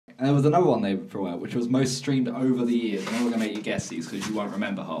And there was another one they brought out, which was most streamed over the years. I'm not going to make you guess these because you won't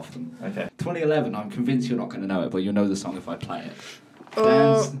remember half of them. Okay. 2011, I'm convinced you're not going to know it, but you'll know the song if I play it.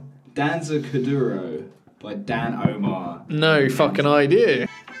 Danza Kuduro by Dan Omar. No fucking idea.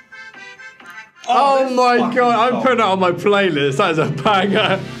 Oh my god, I'm putting it on my playlist. That is a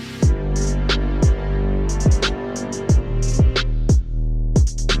banger.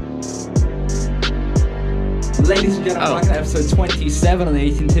 Ladies and gentlemen, welcome to episode 27 of the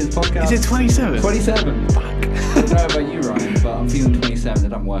 18 Tiers podcast. Is it 27? 27. Fuck. I don't know about you, Ryan, but I'm feeling 27. It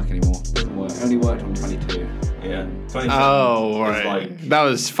doesn't work anymore. It doesn't work. It only worked on 22. Yeah. 27 oh, right. Like, that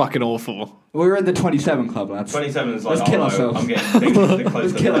was fucking awful. We're in the 27 club, lads. 27 is like, let's kill ourselves. I'm getting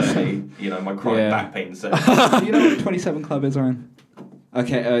close to 30. You know, my chronic back pain says. You know what the 27 club is, Ryan?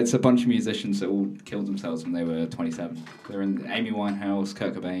 Okay, it's a bunch of musicians that all killed themselves when they were 27. They're in Amy Winehouse,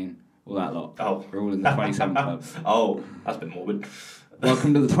 Kurt Cobain, all that lot. Oh. We're all in the 27 club. Oh, that's a bit morbid.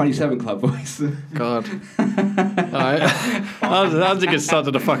 Welcome to the 27 club, boys. God. Alright. That's a good start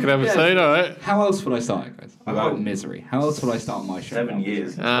to the fucking episode, alright. How else would I start it, guys? About misery. How else would I start my show? 7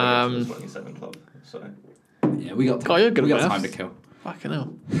 years. To the 27 club. So. Yeah, we got time. God, you're good we got at time to kill. Fucking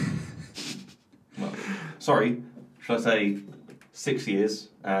hell. Well, sorry. Should I say 6 years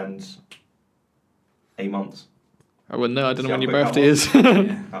and 8 months? I wouldn't know. I don't know when your quick birthday is. Yeah.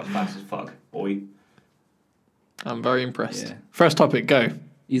 That was fast as fuck, boy. I'm very impressed. Yeah. First topic, go.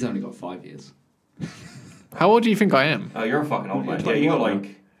 He's only got 5 years. How old do you think I am? Oh, you're a fucking old man. You're Yeah, you got 21, like,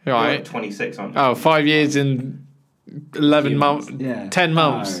 You're you're right. like 26, aren't you? Oh, 5 years in 11 months. Yeah. 10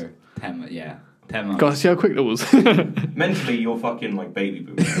 months. No, 10, yeah. 10 months. God, see how quick that was. Mentally, you're fucking like baby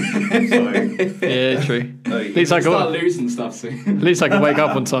boomer. So, yeah, true. like, At least I Start can, losing stuff soon. at least I can wake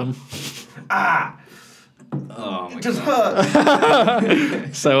up on time. Oh my it just god.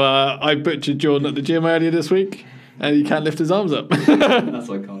 hurt. So I butchered Jordan at the gym earlier this week, and he can't lift his arms up. That's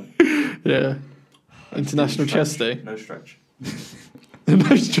iconic. Yeah. International Chest Day. No stretch.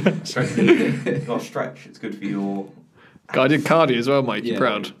 No stretch. Stretch. You got to stretch. It's good for your. God, I did cardio as well, Mike. Yeah. You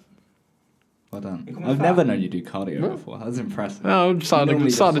proud? Well done. You're I've fat. never known you do cardio before. That's impressive. Oh, I'm starting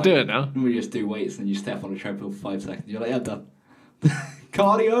Normally to just, do it now. Normally you just do weights and you step on a treadmill for 5 seconds. You're like, yeah, I'm done.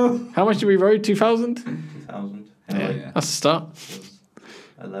 Cardio. How much did we row? 2,000? 2000. Yeah. It That's a start. was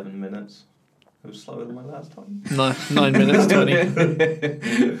 11 minutes. It was slower than my last time. 9 minutes,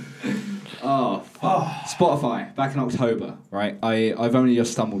 20. Oh, fuck. Spotify, back in October, right? I've only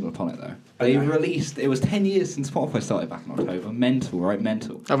just stumbled upon it, though. They released, it was 10 years since Spotify started back in October. Mental, right?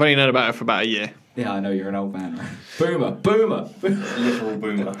 Mental. I've only known about it for about a year. Yeah, I know, you're an old man, right? Boomer. Literal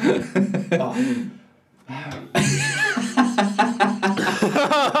boomer.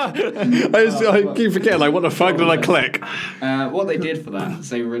 I keep forgetting, like, what the fuck did I click? What they did for that is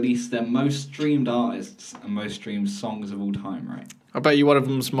they released their most streamed artists and most streamed songs of all time, right? I bet you one of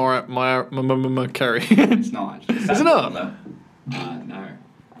them's Mariah Carey. It's not, actually. Is it not? No.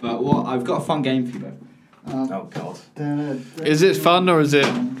 But what I've got a fun game for you, though. Oh, God. Is it fun or is it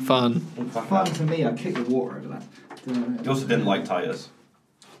fun? Fun for me, I kicked the water over that. You also didn't like tires.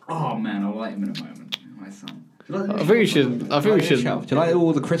 Oh man, I'll light him in a moment. My son. I think we should. Do you like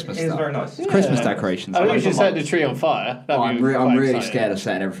all the Christmas It is stuff? very nice. Christmas decorations. I think like we should them. set the tree on fire. I'm really scared of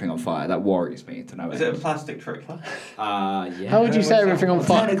setting everything on fire. That worries me to know. Is it a plastic tree? Yeah. How would you set everything on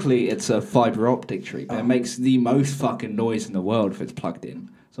fire? Technically, it's a fibre optic tree, but it makes the most fucking noise in the world if it's plugged in.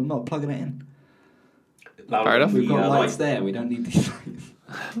 So I'm not plugging it in. Fair enough. We've got lights there. We don't need these lights.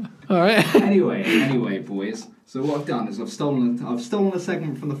 All right. Anyway, boys. So what I've done is I've stolen a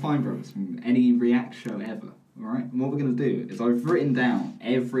segment from the Fine Brothers from any React show ever. All right. And what we're gonna do is I've written down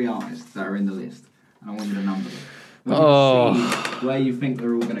every artist that are in the list, and I want you to number them. See where you think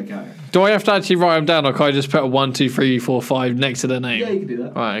they're all gonna go. Do I have to actually write them down, or can I just put a 1, 2, 3, 4, 5 next to their name? Yeah, you can do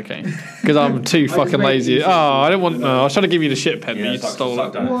that. Right, okay. Because I'm too fucking lazy. I didn't want. No, I was trying to give you the shit pen, but you stole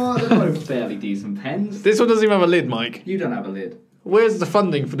it. What? They're both fairly decent pens. This one doesn't even have a lid, Mike. You don't have a lid. Where's the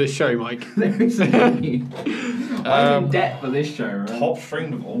funding for this show, Mike? There is I'm in debt for this show, right? Top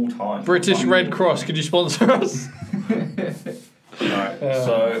streamed of all time. British Red Cross, could you sponsor us? Alright,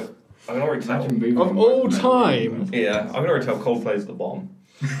 so I'm gonna already tell. Of all time? Yeah, I'm gonna already tell Coldplay's the bomb.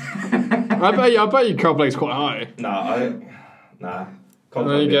 I bet you Coldplay's quite high. Nah.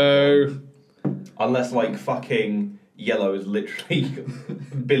 There you go. Unless like fucking Yellow is literally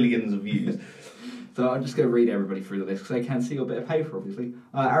billions of views. So I'm just going to read everybody through the list because they can see a bit of paper, obviously.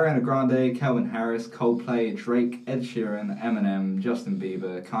 Ariana Grande, Calvin Harris, Coldplay, Drake, Ed Sheeran, Eminem, Justin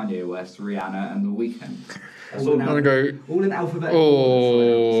Bieber, Kanye West, Rihanna, and The Weeknd. All in alphabetical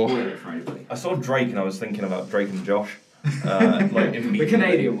order. For anybody. I saw Drake and I was thinking about Drake and Josh. Like the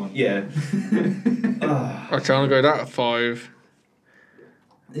Canadian one. Yeah. I'm trying to go that at 5.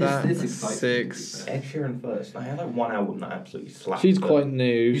 This is 6. Ed Sheeran first. I had like one album that absolutely slapped. She's but- quite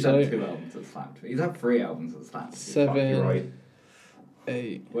new, He's so had 2 albums that slapped. He's had 3 albums that slapped. Fuck, you're 7, right.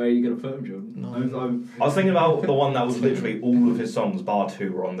 8. Where are you going to put him, Jordan? No. I was thinking about the one that was literally all of his songs, bar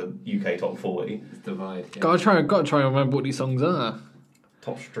 2, were on the UK top 40. It's Divide. Yeah. Gotta try and remember what these songs are.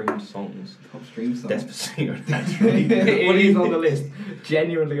 Top streamed songs. Top stream song. Despacito, naturally. It is on the list.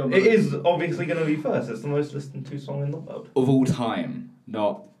 Genuinely on the It list. is obviously going to be first. It's the most listened to song in the world. Of all time.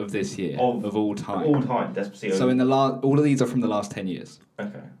 Not of this year. Of all time. All time, Despacito. So in the all of these are from the last 10 years.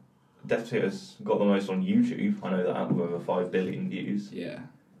 Okay. Despacito's got the most on YouTube. I know that, with over 5 billion views. Yeah.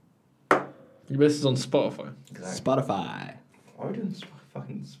 This is on Spotify. Exactly. Spotify. Why are we doing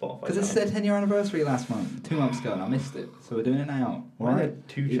fucking Spotify? Because it's their 10-year anniversary last month, 2 months ago, and I missed it. So we're doing it now. Why are there Alright?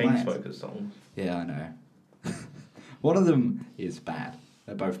 2 You Chainsmokers songs? Yeah, I know. One of them is bad.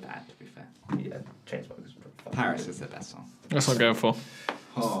 They're both bad, to be fair. Yeah, Chainsmokers. Pretty fucking Paris good. is their best song. That's what I'm going for.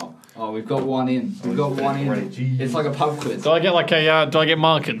 Oh, we've got one in. We've got one in. Already, jeez. It's like a pub quiz. Do I get like a? Do I get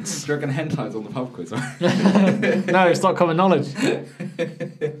markings? Do you reckon hentai's on the pub quiz? No, it's not common knowledge.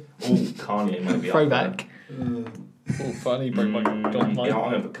 Oh, Kanye might be up Throwback. Oh, funny, there. bring my John Yeah, Mike.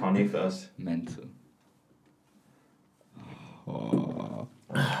 I'm going to put Kanye first. Mental. Oh.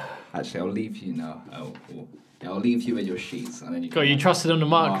 Actually, I'll leave you now. Yeah, I'll leave you with your sheets, and then you. God, you trusted him to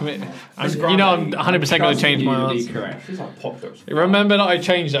mark Oh, me. yeah. You know, I'm 100% going to change my answer. answer. Correct. She's like popular. Remember that I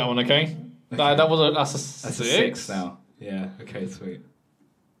changed that one, okay? That was a that's a That's 6. a 6 now. Yeah. Okay. Sweet.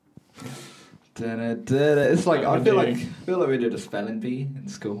 It's like I feel like we did a spelling bee in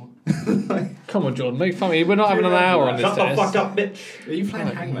school. Come on, Jordan, make fun of me. We're not having an hour on this Shut the test. fuck up, bitch. Are you playing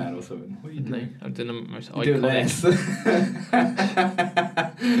Hangman or something? What are you No, doing? I'm doing the most You're doing iconic. this.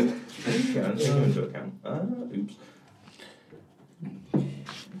 Yeah, let's take into account. Oops.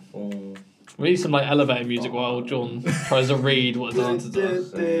 Oh. We need some like elevator music while John tries to read what the answers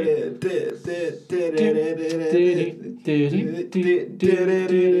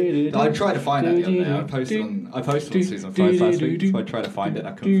I tried to find that the other day. I posted on season 5 last week, so I tried to find it.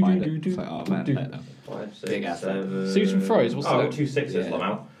 I couldn't find it. It's like, oh man, let them. 5, 6, Big ass. 7. Suits and throws, what's Oh, that? 2 6s, Yeah.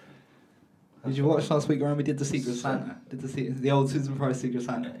 Lamau. Did you watch last week when we did the Secret Santa? Did the old Susan Price Secret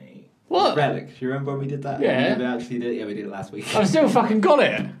Santa? What? Relic. Do you remember when we did that? Yeah. We actually did. Yeah, we did it last week. I've still fucking got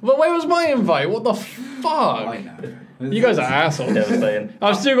it. But where was my invite? What the I fuck? know. You guys are assholes. Devastating.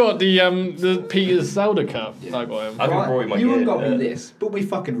 I've still got the Peter's Zelda cup. Yeah. I got him. I can brought my You gear, got me yeah. this, but we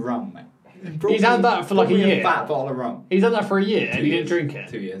fucking rum, mate. He's had that for like a year. Fat bottle of rum. He's had that for a year and 2 he years. didn't drink it.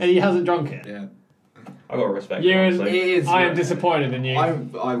 2 years. And he hasn't drunk it. Yeah. I got respect. You honestly. It is. I am disappointed in you.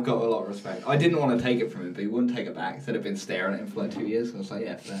 I've got a lot of respect. I didn't want to take it from him, but he wouldn't take it back. He said I'd been staring at him for like 2 years. So I was like,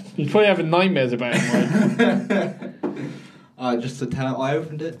 yeah, fair. He's probably having nightmares about him. Right? Just to tell him, I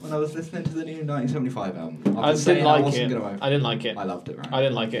opened it when I was listening to the new 1975 album. I was didn't saying like wasn't it. gonna open I didn't like it. I loved it, right? I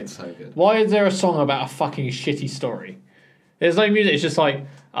didn't like it. It's so good. Why is there a song about a fucking shitty story? There's no music. It's just like,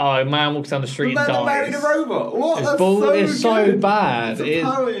 oh, a man walks down the street The and man that married a dies. robot. What? It's That's bull- so it's so good. bad. It's a It is-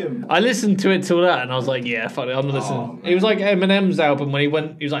 poem. I listened to it till that, and I was like, yeah, fuck it, I'm not listening. It was like Eminem's album when he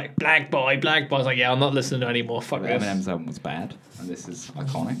was like, Black Boy, Black Boy. I was like, yeah, I'm not listening to it anymore. Fuck this. Eminem's album was bad, and this is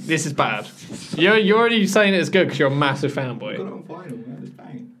iconic. This is bad. You're already saying it's good because you're a massive Got it fanboy. on vinyl, man. It's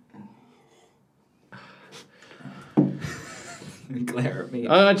bang. Glare at me.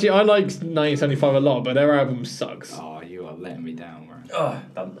 I like 1975 a lot, but their album sucks. Oh, you are letting me down, man.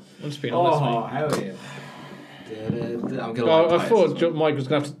 Done. I'm just being honest, Oh, mate. hell yeah. I'm gonna I like thought Mike was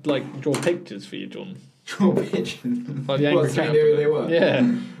gonna have to like draw pictures for you, John. Draw pictures. Like the angry What, so you cat. knew who they were?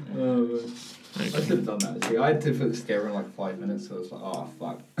 Yeah. Oh, I should have done that. See, I had to put the scare in like 5 minutes, so I was like, oh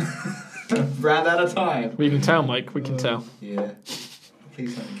fuck. Ran out of time. We can tell, Mike. We can tell. Yeah.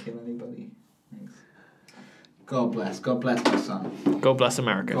 Please don't kill anybody. Thanks. God bless my son. God bless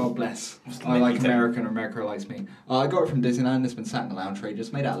America. God bless. I like America and America likes me. I got it from Disneyland. It's been sat in the lounge tray.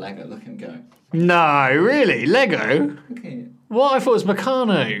 Just made out of Lego. Look and go. No, really? Lego? Okay. What? I thought it was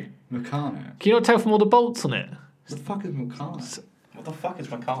Meccano. Meccano. Can you not tell from all the bolts on it? What the fuck is Meccano? What the fuck is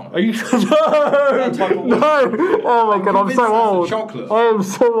Meccano? Are you? No! No! Oh my god, I'm so old. Chocolate. I am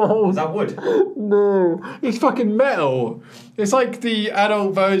so Is old. that wood? No, it's fucking metal. It's like the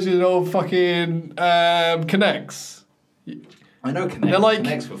adult version of fucking Connects. I know Connect. They're like-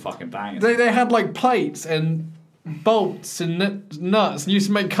 Connects were fucking banging. They had like plates and bolts and nuts and used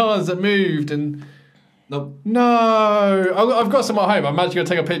to make cars that moved and. Nope. No, I've got some at home. I'm actually gonna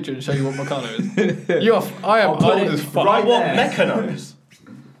take a picture and show you what Meccano is. I am I'll put old it as fuck. Right, what? there. Mechanos?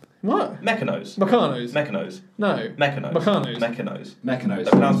 What? Mechanos? Meccano's? Mechanos? No. Mechanos? Meccano's. Mechanos? Meccano That sounds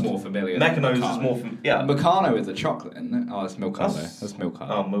sounds more familiar. Mechanos than is more yeah. Meccano is a chocolate, isn't it? Oh, it's Milcano. That's- That's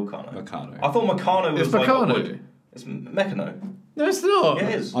Milcano. Oh, Milcano. Meccano. I thought Meccano was It's like Meccano. wood. It's Mechano. No, it's not. Yeah,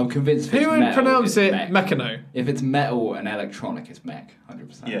 it is. I'm convinced. If Who it's would metal, pronounce it's it mech. Mechano? If it's metal and electronic, it's mech,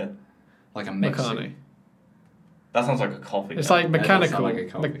 100%. Yeah. Like a mech Meccano. suit. That sounds like a coffee. It's though. like mechanical. like a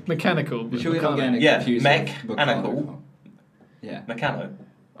coffee. Mechanical. You sure you're not getting it Yeah, confused with mechanical. Yeah. Meccano.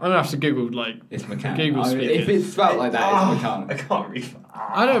 I'm gonna have to Google like. It's mechanical. Google I mean, speak if it. it's spelled like that, I it's mechanical. can't read.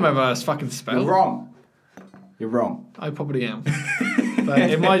 I don't remember how it's fucking spelled. You're wrong. You're wrong. I probably am. But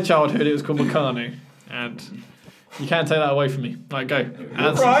in my childhood, it was called Meccano, and you can't take that away from me. Right, go.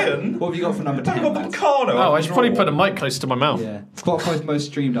 Answer. Brian. What have you got for number 10? I've got the lads? Meccano. Oh, I should probably put a mic close to my mouth. Yeah. Spotify's most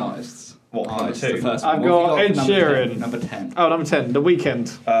streamed artists. What, number Artists, 2? The first I've one. What got have you Ed for Sheeran. Number 10. Oh, number 10, The Weeknd.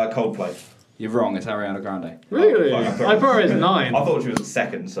 Coldplay. You're wrong. It's Ariana Grande. Really? fuck, I put her as 9. I thought she was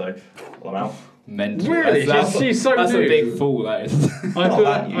second, so well, I'm out. Mental. Really? She's so That's new. a big fool, that is. I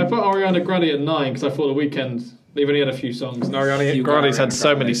that new. put Ariana Grande at 9 because I thought The Weeknd, they've only had a few songs. And Ariana You've got Grande's had Ariana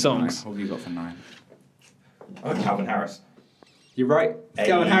so many Grande for 9. songs. What have you got for 9? I got Calvin Harris. You're right. Hey.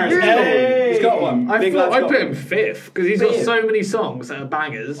 Calvin Harris. Hey. He's got one. I Big thought lad's I got put one. him 5th because he's got Fifth? so many songs that are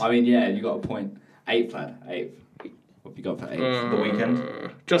bangers. I mean, yeah, you got a point. 8th, lad. 8th. What have you got for 8th? The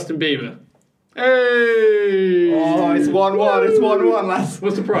Weeknd. Justin Bieber. Hey! Oh, it's 1-1. It's 1-1, lads.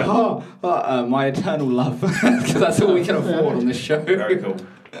 What's the prize? My eternal love. Because that's all we can afford on this show. Very cool.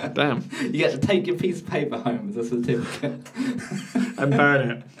 Damn. You get to take your piece of paper home as a certificate. I'm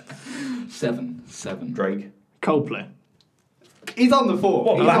burning it. 7. Drake. Coldplay. He's on the 4.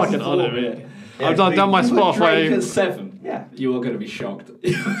 What, He's back on fucking the on 4. it, mate. Yeah, I've done my You put Drake at Spotify. 7. Yeah. You are going to be shocked.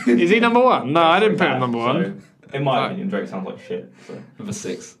 Is he number 1? No, I didn't put him number 1. So, in my opinion, Drake sounds like shit. So. Number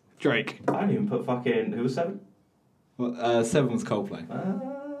 6. Drake. I didn't even put fucking. Who was 7? Well, 7 was Coldplay.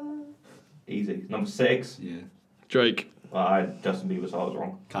 Easy. Number 6. Yeah. Drake. I had Justin Bieber, so I was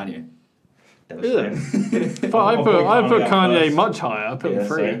wrong. Kanye. Devastating. But I put Kanye first. much higher. I put him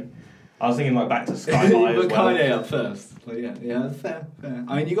 3. same. I was thinking like back to Sky You High as put well. Kanye up first. But yeah, fair.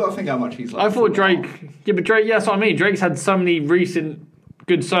 I mean, you got to think how much he's like. I thought Drake. Yeah, but Drake. Yeah, that's what I mean. Drake's had so many recent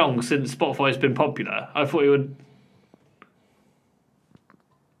good songs since Spotify's been popular. I thought he would.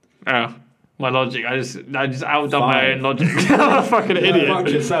 Oh, my logic. I just outdone my 5. own logic. I'm a fucking Fuck idiot.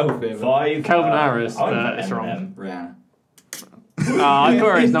 yourself here. 5. Calvin Harris, I would but put it's wrong. Eminem. Rihanna. I put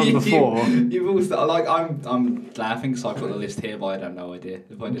her as number 4. You've also like I'm laughing, so I've got the list here, but I have no idea.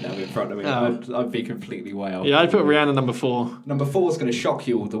 If I didn't have it in front of me, Oh. I'd be completely way off. Yeah, I put Rihanna number 4. Number 4 is going to shock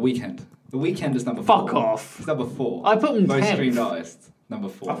you all. The Weeknd. The Weeknd is number 4. Fuck off. It's number 4. I put him most 10th. streamed artist. Number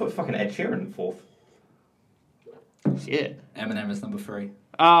 4. I put fucking Ed Sheeran 4th. Shit. Eminem is number 3.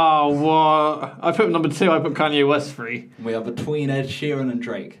 Oh, what? I put him number 2. I put Kanye West 3. We are between Ed Sheeran and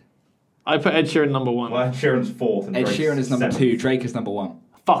Drake. I put Ed Sheeran number 1. Well, Ed Sheeran's 4th. And Ed Drake's Sheeran is number 7th. 2. Drake is number 1.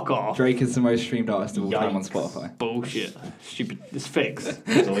 Fuck off. Drake is the most streamed artist of all time on Yikes. Spotify. Bullshit. Stupid. It's fixed.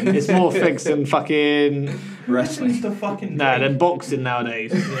 It's It's more fixed than fucking. Wrestling. the fucking. Nah, than boxing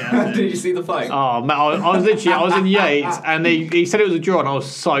nowadays. Yeah. Did you see the fight? Oh man, I was literally, I was in Yates, and he said it was a draw, and I was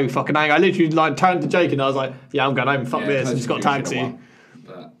so fucking angry. I literally like turned to Jake, and I was like, "Yeah, I'm going home. Fuck this." And just got a taxi.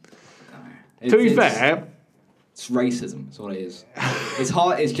 To be fair, it's racism. That's what it is. It's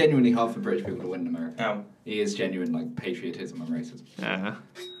hard. It's genuinely hard for British people to win in America. Oh. It is genuine like patriotism and racism. yeah.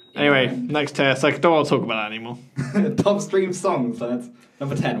 Anyway, next test. I don't want to talk about that anymore. Top stream songs, lads.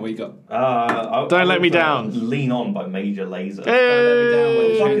 Number 10. What you got? Don't Let Me Down. Lean On by Major Lazer.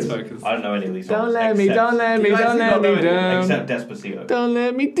 Hey! I don't know any of these songs. Don't let me, don't let me, Do you don't actually let not know me any? down. Except Despacito. Don't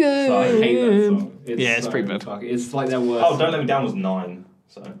let me down. So I hate that song. Yeah, it's pretty bad. It's like their worst. Oh, Don't Let Me Down was 9.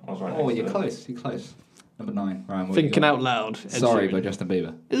 So I was right. Oh, next you're to it. close. You're close. Number 9. Ryan, what Thinking you got? Out Loud. Ed Sorry, Sheeran. by Justin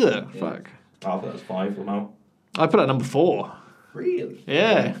Bieber. Ugh, fuck. Oh, I thought that was 5. I'm out. I put it at number 4. Really?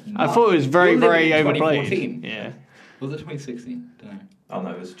 Yeah, I Nuts. thought it was very, You're living very in overplayed. 2014. Yeah. Was it 2016? Don't know. Oh,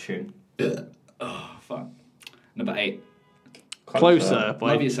 no, it was a tune. Oh, fuck. Number 8. Closer.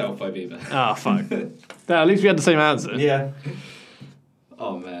 By... Love Yourself by Bieber. Ah, fuck. Nah, at least we had the same answer. Yeah.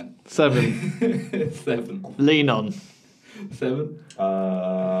 Oh, man. 7. 7. Lean On. 7.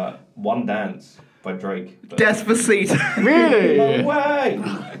 One Dance by Drake. But... Despacito. Really? No way!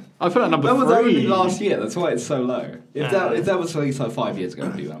 I put it at number That 3. was only last year. That's why it's so low. If Ah. that was released like 5 years ago,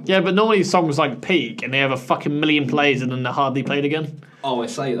 it'd be number. Yeah, but normally songs like peak and they have a fucking million plays and then they're hardly played again. Oh, I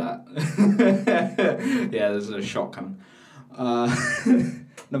say that. Yeah, there's a shock coming.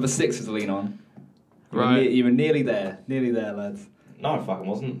 Number 6 is Lean On. Right. You were nearly there, lads. No, I fucking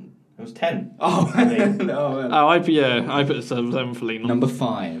wasn't. It was 10. Oh, I mean- man. Oh, man. Oh, I put a 7 for Lean On. Number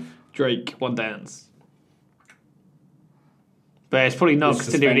 5. Drake, One Dance. But it's probably not It's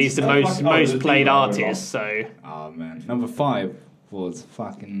considering he's the suspense. most played the artist, so... Oh, man. Number 5 was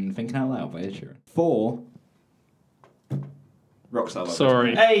fucking Thinking Out Loud by Ed Sheeran. 4. Rockstar by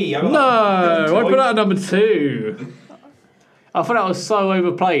Sorry. Hey, I got No, I that. put that at number 2. I thought that was so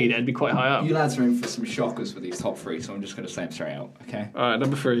overplayed, it'd be quite high up. You lads are in for some shockers for these top three, so I'm just going to say them straight out, okay? Alright,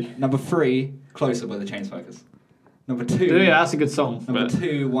 number 3. Number 3, Closer by the Chainsmokers. Number 2... Yeah, that's a good song. Number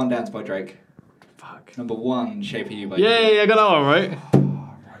 2, One Dance by Drake. Fuck. Number 1, Shape of You by Yeah, I got that one right.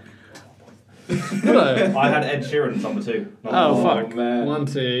 Did I? I had Ed Sheeran's number 2. Oh, fuck. man. 1,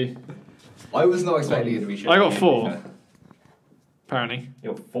 2. I was not expecting it to be Shape I of got You, 4. to be fair. Apparently. You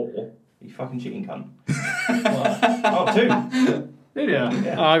got 4? You fucking cheating cunt. Oh, 2. Did you?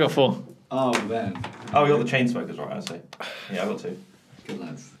 Yeah. Oh, I got 4. Oh, man. Oh, you got the Chainsmokers right, I see. Yeah, I got 2. Good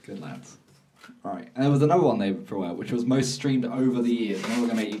lads, good lads. Alright, and there was another one they threw out, which was most streamed over the years. I'm not going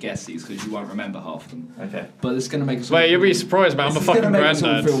to make you guess these because you won't remember half of them. Okay. But it's going to make us... Wait, you'll be surprised, man. I'm a fucking It's going to make us all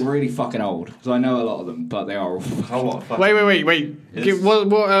granddad. feel really fucking old. Because I know a lot of them, but they are all... Oh, what? Fuck. Wait. It's-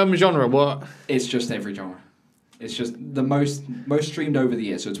 What genre? What? It's just every genre. It's just the most streamed over the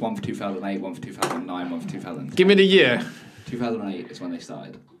years. So it's one for 2008, one for 2009, one for 2010. Give me the year. 2008 is when they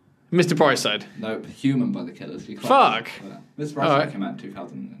started. Mr. Brightside. Nope, Human by the Killers. You can't- Fuck. Mr. Brightside Alright. came out in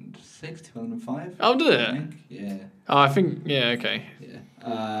 2006, 2005. Oh, did I it? think. Yeah. Oh, I think. Yeah, okay.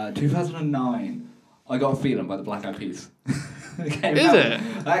 Yeah. 2009. I Got a Feeling by the Black Eyed Peas. Is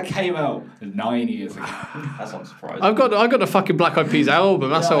it? That came out 9 years ago. That's not surprising. I've got the fucking Black Eyed Peas album.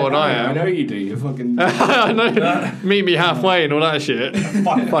 That's how old I I am. know you do. You fucking. I know. Meet me halfway and all that shit.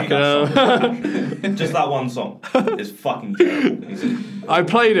 Fucking Fucking hell. Just that one song is fucking terrible. I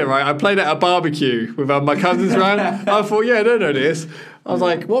played it, right? I played it at a barbecue with my cousins around. I thought, yeah, they know this. I was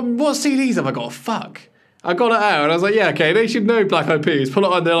like, what CDs have I got? Fuck. I got it out and I was like, yeah, okay, they should know Black Eyed Peas. Pull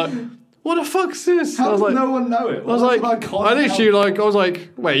it on, they're like, what the fuck's this? How I was does like, no one know it? I was like, I was like,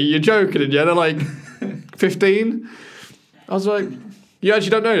 wait, you're joking, and yeah, they're like 15. I was like, you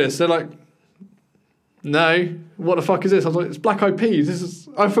actually don't know this? They're like, no. What the fuck is this? I was like, it's Black Eyed Peas.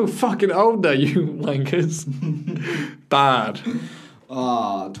 I feel fucking old now, you wankers. Bad.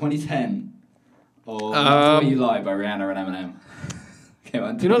 2010. Or That's Why You Lie by Rihanna and Eminem. Came out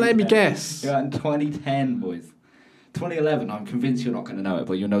in Do not let me 2010. guess. Came out in 2010, boys. 2011, I'm convinced you're not going to know it,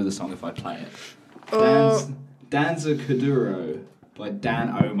 but you'll know the song if I play it. Danza Kuduro by Dan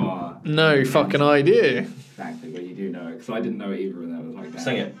Omar. No fucking idea. Exactly, but you do know it, because I didn't know it either, and that was like that.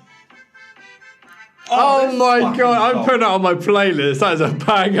 Sing it. Oh this my fucking god, I'm song. putting that on my playlist. That is a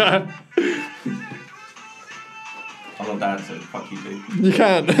banger. I'm not dancing. Fuck you, dude. You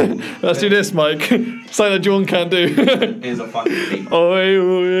can't. Let's do this, Mike. Something that John can't do. Here's a fucking beat. Oi,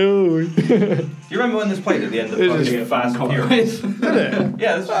 oi, oi. Do you remember when this played at the end of It's fucking Fast and Furious? Did it?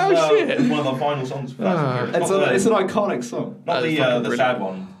 Yeah, this was Oh, shit. one of the final songs for Fast and It's, Furious. it's an iconic song. Not That is the fucking the brilliant. sad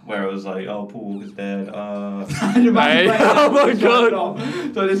one where it was like, oh, Paul Walker's dead. Hey, oh my god.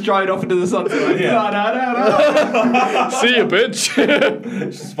 So it's dried off into the sunset. Like, Yeah. da. See you, bitch.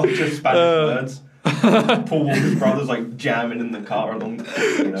 Just a bunch of Spanish words. Paul Walker's brothers like jamming in the car along.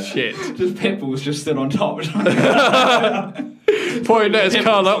 You know. Shit. Just Pitbull's just stood on top. Pointing at his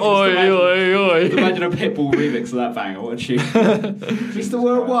car like, oi, oi, oi. Imagine a Pitbull remix of that banger. What you? Mr.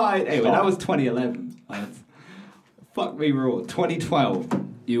 Worldwide. Anyway, that was 2011. Fuck me raw. 2012.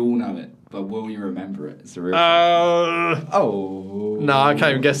 You all know it, but will you remember it? It's a real. Oh. No, I can't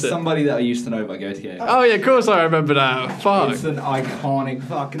even guess it. Somebody that I used to know by Go to Gay. Oh yeah, of course I remember that. Fuck. It's an iconic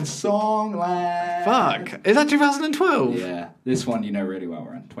fucking song, lad. Fuck. Is that 2012? Yeah, this one you know really well,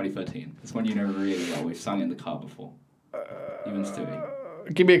 Ryan. 2013. This one you know really well. We've sung it in the car before. Even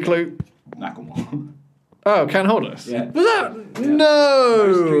Stewie. Give me a clue. Macklemore. Oh, Can't Hold Us? Yeah. Was that? Yeah. Most streamed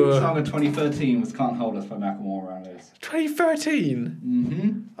No! song of 2013 was Can't Hold Us by Macklemore around this. 2013?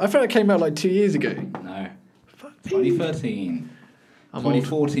 Mm-hmm. I thought it came out like 2 years ago. No. Fuck me. 2013. I'm old.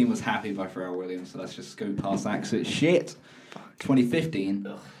 2014 was Happy by Pharrell Williams, so let's just go past that 'cause it's shit. 2015,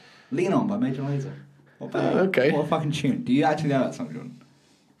 Lean On by Major Lazer. What okay. What a fucking tune. Do you actually know that song, Jordan?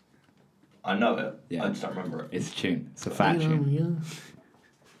 I know it. Yeah. I just don't remember it. It's a tune. It's a fat tune.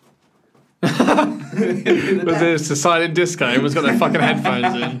 Was this a silent disco? Everyone's got their fucking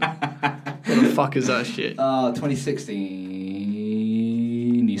headphones in. What the fuck is that shit?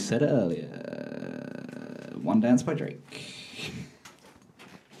 2016, you said it earlier. One Dance by Drake.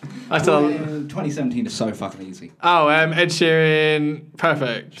 I thought. 2017 is so fucking easy. Oh, Ed Sheeran,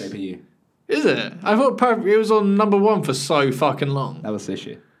 Perfect. Shape of You. Is it? I thought Perfect. It was on number 1 for so fucking long. That was this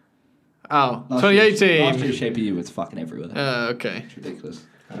year. Oh, Last 2018. Last year, Shape of You was fucking everywhere. Okay. It's ridiculous.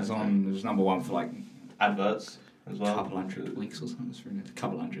 It was number 1 for like Adverts as a well. couple hundred weeks or something. It's really, a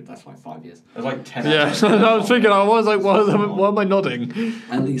couple hundred, that's like 5 years. There's like 10 Yeah, adverts. I was thinking, I was like, why am I nodding?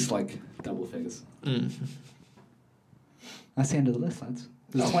 At least like double figures. That's the end of the list, lads.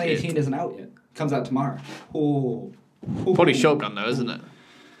 2018 isn't out yet. Comes out tomorrow. Oh. Probably Shotgun though, isn't it?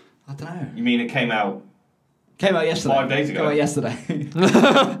 I don't know. You mean it came out Came out yesterday. 5 days ago. Came out yesterday.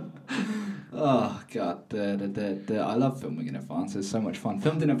 Oh god, I love filming in advance. It's so much fun.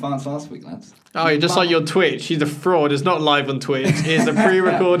 Filmed in advance last week, lads. Oh, you're just like your Twitch. He's a fraud. It's not live on Twitch. It's a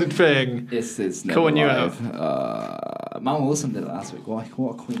pre-recorded thing. It's never Calling you live. Mum Wilson did it last week. What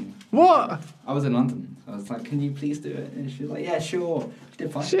a queen. What? I was in London. I was like, can you please do it? And she was like, yeah, sure. She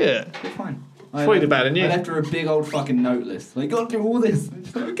did fine. Shit. She did fine. Thought you did better than you. I left her a big old fucking note list. Like, gotta do all this. And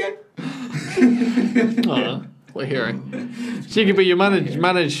she's like, okay. Aw, what a hero. She could be your manage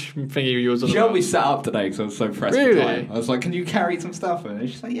thingy yours. She helped me set up today because I was so pressed for Really? time. I was like, can you carry some stuff? And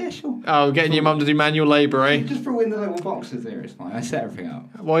she's like, yeah, sure. Oh, getting your mum to do manual labour, eh? Just throw in the little boxes there, it's fine. I set everything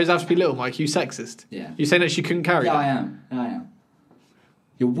up. Why does it have to be little, Mike? You sexist? Yeah. You saying that she couldn't carry Yeah, it? I am. I am.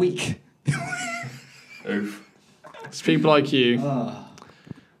 You're weak. Oof. It's people like you Oh.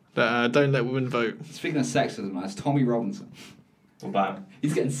 that don't let women vote. Speaking of sexism, that's Tommy Robinson. What about him?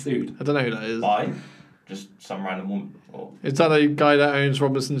 He's getting sued. I don't know who that is. By just some random woman. Or Is that a guy that owns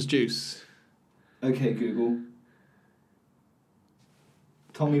Robinson's Juice? Okay, Google.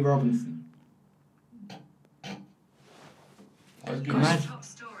 Tommy Robinson. Top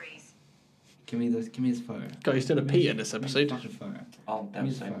stories. Give me his photo. God, he's doing a Pete in this episode. Give me his photo. I'll Give me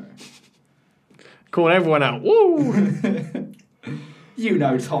his never say. photo. Calling everyone out. Woo! You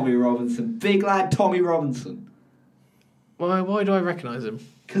know Tommy Robinson. Big lad Tommy Robinson. Why do I recognise him?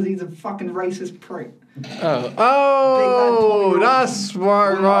 Because he's a fucking racist prick. Oh, that's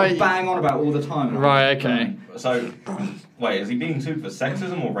right. Bang on about all the time. Right, okay. So, wait, is he being sued for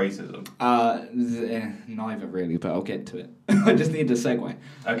sexism or racism? Neither really, but I'll get to it. I just need a segue.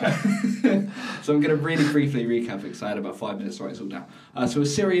 Okay. So I'm going to really briefly recap it because I had about 5 minutes to write this all down. So a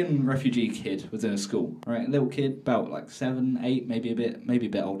Syrian refugee kid was in a school, right? A little kid, about like 7, 8, maybe a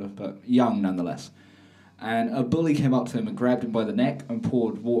bit older, but young nonetheless. And a bully came up to him and grabbed him by the neck and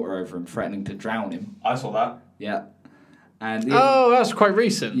poured water over him, threatening to drown him. I saw that. Yeah. And That's quite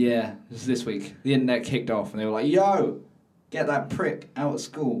recent. yeah, this is this week. The internet kicked off and they were like, yo, get that prick out of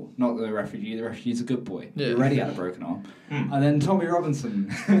school. Not the refugee's a good boy. Yeah. He already had a broken arm. Hmm. And then Tommy Robinson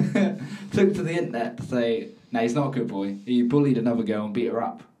took to the internet to say, no, he's not a good boy. He bullied another girl and beat her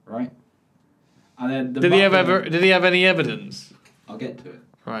up, right? And then Did he have any evidence? I'll get to it.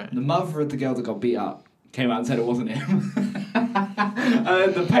 Right. The mother of the girl that got beat up came out and said it wasn't him. And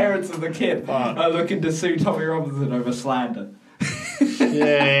then the parents of the kid are looking to sue Tommy Robinson over slander.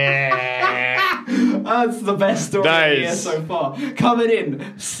 Yeah. That's the best story of the year Nice. so far. Coming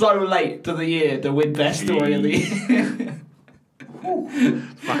in so late to the year to win best story of the year.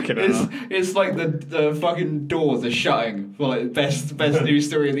 Fucking hell. It's like the fucking doors are shutting for like best news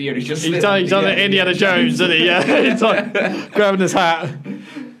story of the year. He's done it Indiana Jones, isn't he? Yeah. He's like grabbing his hat.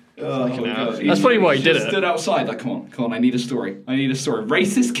 Oh, Fucking hell. God. That's probably why he did just it. Stood outside like, come on, I need a story.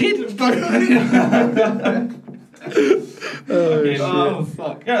 Racist kid? Oh,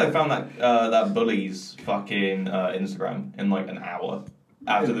 fuck. Yeah, they found that bully's fucking Instagram in like an hour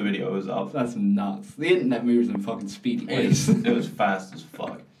after the video was up. That's nuts. The internet moves in fucking speedy ways. It was fast as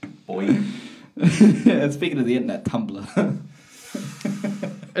fuck, boy. Speaking of the internet, Tumblr.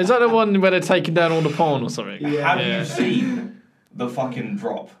 Is that the one where they're taking down all the porn or something? Yeah. Have you seen the fucking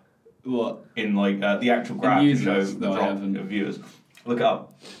drop What? in like the actual graph users? to show the No, I drop haven't. of viewers? Look it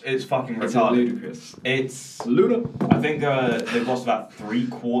up. It's fucking It's retarded. ludicrous. It's Luna. I think they've lost about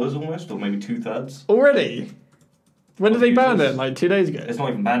 3/4 almost, or maybe 2/3. Already? When did they ban users. it? Like 2 days ago? It's not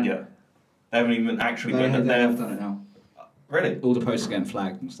even banned yet. They haven't even actually They banned it. have done it now. Really? All the posts are getting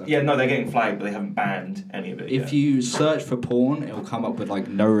flagged and stuff. Yeah, no, they're getting flagged, but they haven't banned any of it If yet. you search for porn, it'll come up with like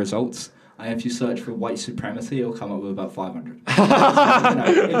no results. And if you search for white supremacy, it'll come up with about 500.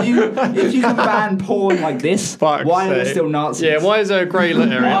 If you can ban porn like this, Fuck's why are there sake. still Nazis? Yeah, why is there a grey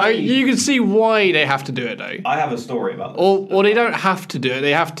area? Why? You can see why they have to do it though. I have a story about this. Or they don't have to do it.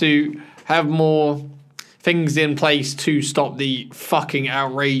 They have to have more things in place to stop the fucking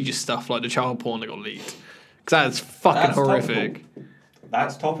outrageous stuff like the child porn that got leaked. Because that's fucking That's horrific. topical.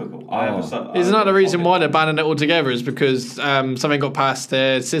 That's topical. I have a Isn't that the reason topic. why they're banning it altogether? Is because something got past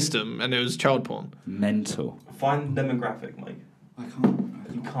their system and it was child porn. Mental. Find demographic, mate. I can't.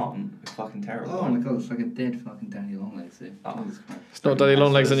 You can't. It's fucking terrible. Oh my god, it's like a dead fucking Daddy Longlegs here. Oh. Jesus Christ. It's not Daddy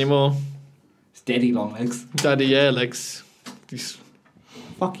Longlegs anymore. It's Daddy Longlegs. Daddy Legs.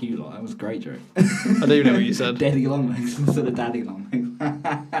 Fuck you, lot. That was a great joke. I don't even know what you said. Daddy Longlegs instead of Daddy Longlegs.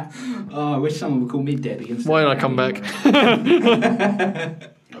 Oh, I wish someone would call me Daddy instead Why of did I come Daddy back?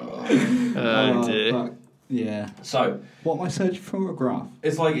 Longlegs. Oh dear. Fuck. Yeah. So, What am I searching for? A graph?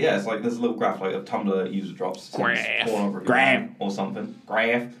 it's like there's a little graph like of Tumblr user drops. since Graph. pornography Graph. Or something.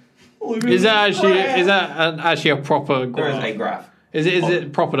 Graph. Is that actually a proper There is graph? a graph. Is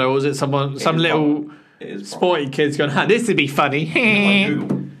it proper though, or is it some is little It is Sporty kids going, this would be funny. like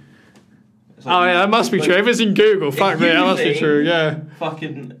Google. It's like Oh, yeah, that must be true. If it's in Google, fuck me, that must be true, yeah.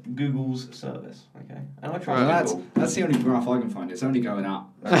 Fucking Google's service, okay? And I try Well, Google. that's the only graph I can find. It's only going up.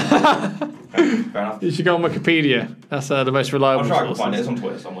 Fair enough. You should go on Wikipedia. That's the most reliable I'll try to source. find it. It's on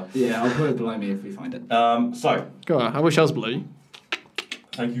Twitter somewhere. Yeah, I'll put it below me if we find it. So, Go on, I wish I was below you.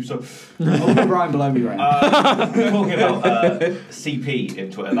 thank you, sir. I'll put Brian below me right now. Talking about CP in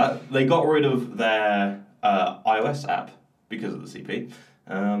Twitter, they got rid of their iOS app because of the CP.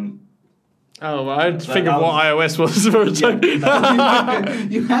 Oh, well, I'd think of what iOS was for a second.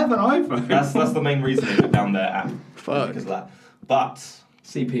 You have an iPhone. That's the main reason they took down their app. Fuck. Because of that. But,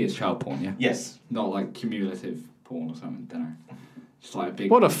 CP is child porn, yeah? yes. Not like cumulative porn or something, don't know. Just like a big,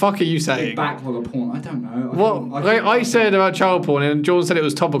 What the fuck are you big saying? backlog of porn. I don't know. What? I said about child porn, and Jordan said it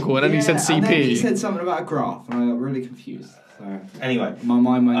was topical, and then he said CP. And then he said something about a graph, and I got really confused. So Anyway, my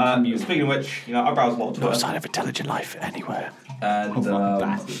mind went confused. speaking of which, I browse a lot of Twitter. No sign of intelligent life anywhere. And, Oh, fucking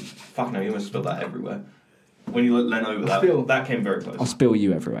bastard. fuck no, you almost spilled that everywhere. When you leant over that came very close. I'll spill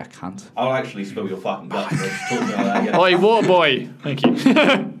you everywhere, cunt. I'll actually spill your fucking guts. Talking about that again. Oi, water boy. Thank you.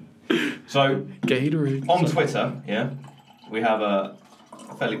 So, Gatorade. on Twitter, we have a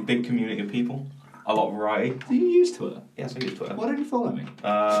fairly big community of people. A lot of variety. Do you use Twitter? Yes, I use Twitter. Why don't you follow me?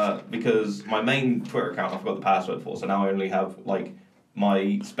 Because my main Twitter account I forgot the password for, so now I only have like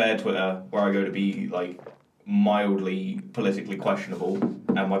my spare Twitter where I go to be like mildly politically questionable,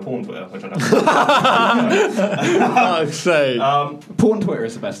 and my porn Twitter, which I don't. Fuck's sake. Porn Twitter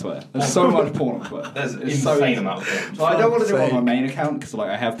is the best Twitter. There's so much porn on Twitter. There's an It's insane so easy. amount of porn. So I don't want to do it on sake. my main account because like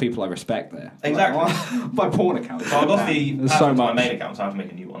I have people I respect there. Exactly. Like, my porn account. So I lost the There's password so to my much. main account, so I have to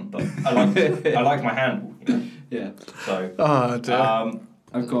make a new one. But I liked my handle, Yeah. So Oh, dear.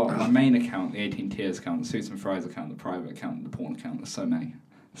 I've got my main account, the 18 tiers account, the Suits and Fries account, the private account, the porn account. There's so many.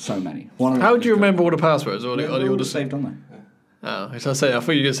 So many. One of them How is do you good. remember all the passwords? Or are they They're all all the same? saved on there. Oh, as I say, I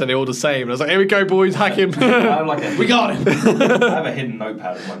thought you were going to say they're all the same. I was like, here we go, boys, hack him. I have like We got him. I have a hidden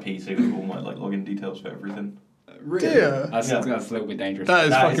notepad on my PC with all my like login details for everything. Really? Dear. That's Yeah. a little bit dangerous. That is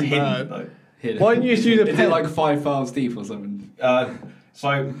That is fucking hidden bad. though. Hidden. Why didn't you just use a Is pen? it like 5 files deep or something?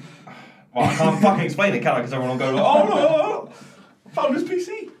 So, well, I can't fucking explain it, can I? Because everyone will go, oh no, found his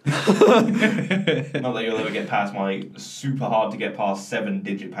PC. Not that you'll ever get past my super hard to get past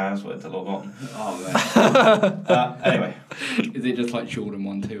 7-digit password to log on. Oh man. Anyway, Is it just like Jordan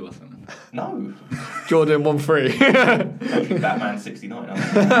 1-2 or something? no. Jordan 1-3. Actually, Batman 69.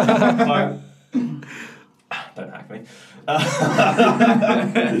 So, don't hack me.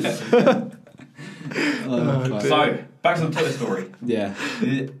 Oh, So, back to the Twitter story. yeah.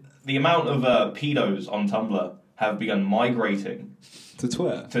 The amount of pedos on Tumblr have begun migrating To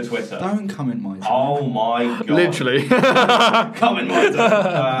Twitter. to Twitter. Don't come in my time. Oh my god. Literally. Come in my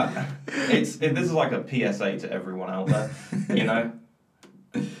time. This is like a PSA to everyone out there,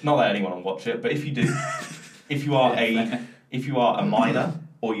 Not that anyone will watch it, but if you do, if you are a minor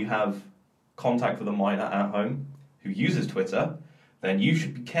or you have contact with a minor at home who uses Twitter, then you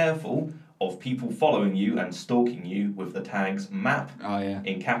should be careful of people following you and stalking you with the tags MAP Oh yeah.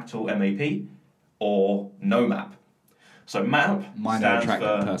 in capital MAP or no MAP. So MAP Minor stands attracted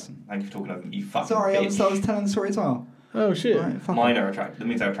for. person. Thank you for talking over me, you fucking Sorry, I bitch. was telling the story as well. Oh, shit. Right, fuck Minor attracted. That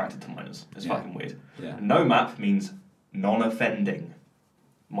means they're attracted to minors. It's Yeah. fucking weird. it. Yeah. No MAP means non-offending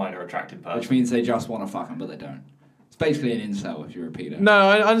minor attracted person. Which means they just want to fuck them, but they don't. It's basically an incel if you're a pedo. No,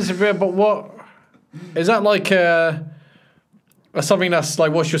 I disagree, but what... Is that like something that's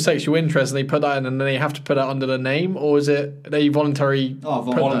like, what's your sexual interest, and they put that in, and then they have to put that under the name, or is it they voluntary... Oh,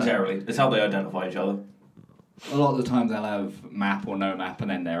 voluntarily. It's how they identify each other. A lot of the time they'll have map or no map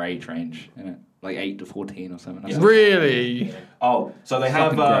and then their age range in it. Like 8 to 14 or something. That's Really? Oh, so they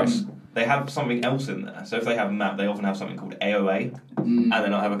Fucking gross. have something else in there. So if they have a map, they often have something called AOA, and then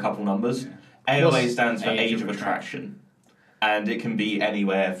they'll have a couple numbers. AOA What's stands for age age of of attraction, and it can be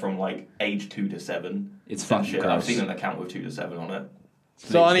anywhere from like age 2 to 7. It's And fucking shit. I've gross. seen an account with 2 to 7 on it.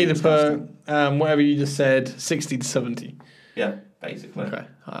 So I need to Disgusting. put whatever you just said, 60 to 70. Yeah, basically. Okay,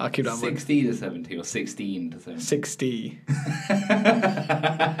 I'll keep that in mind. 60 to 70 or 16 to 70. 60.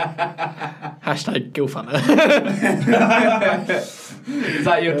 Hashtag Gilfunner. Is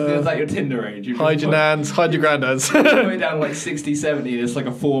that your Tinder age? You Hide your nans, hide your granddads. Going down like 60, 70, there's like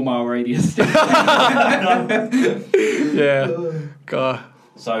a 4-mile radius. Yeah. God.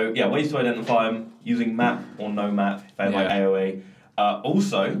 So yeah, ways to identify them using map or no map. If they have like Yeah. AOA.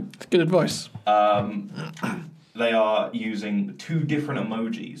 Also, That's good advice. they are using 2 different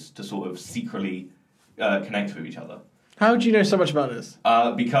emojis to sort of secretly connect with each other. How do you know so much about this?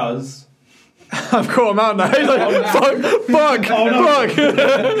 Because I've caught him out now. He's like, fuck.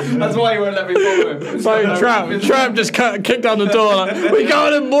 That's why you won't let me follow him. It's like Tramp just kicked down the door. Like, we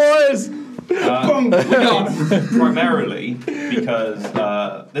got him, boys. Primarily because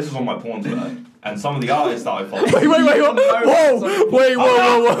this was on my porn Twitter, and some of the artists that I follow. Wait, what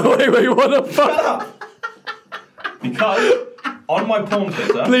the fuck? Because on my porn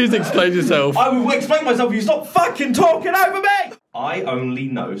Twitter, Please explain yourself. I will explain myself if you stop fucking talking over me! I only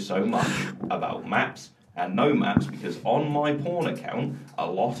know so much about maps and no maps because on my porn account, a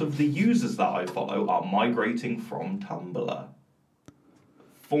lot of the users that I follow are migrating from Tumblr.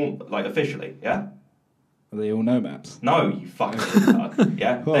 Officially, yeah? Are they all no maps? No, you fucking retard.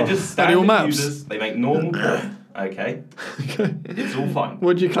 Yeah? They're just Are they all standard maps? users. They make normal porn. Okay? It's all fine.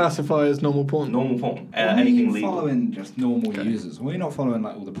 What do you classify as normal porn? Normal porn. Why are Anything you legal. following just normal users? Why are you not following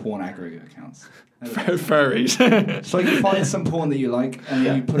like all the porn aggregate accounts? Furries. So you find some porn that you like, and then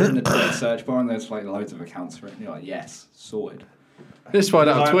Yeah. you put it in the Twitter search bar, and there's like loads of accounts for it, and you're like, yes, sorted. This is why I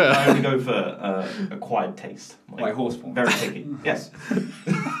don't have I Twitter. only go for acquired taste. Like horse porn. Very picky. Yes.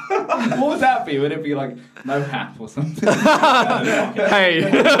 What would that be? Would it be like no hap or something? Hey.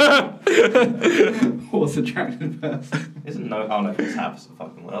 Horse attracted person. Isn't no? Oh no, it's hap's a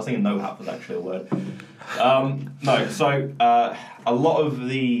fucking word. I was thinking no hap was actually a word. No, so a lot of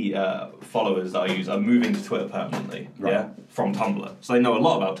the followers that I use are moving to Twitter permanently. Right. Yeah, from Tumblr. So they know a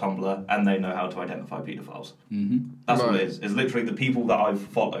lot about Tumblr and they know how to identify paedophiles. Mm-hmm. That's what Right. it is. It's literally the people that I've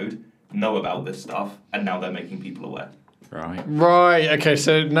followed know about this stuff and now they're making people aware. Right. Right, okay,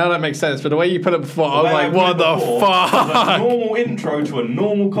 so now that makes sense. But the way you put it before, I was way I like, put what it the before was a fuck? normal intro to a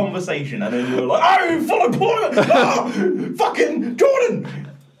normal conversation, and then you were like, "Oh, follow porn, fucking Jordan."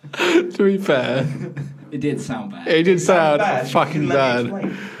 To be fair, It did sound bad. it did sound Bad. fucking Let me bad.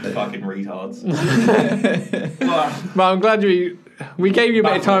 explain. Fucking retards. But I'm glad we gave you a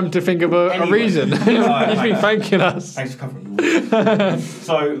bit of time to think of a Anyway. reason. You've been thanking us. Thanks for covering the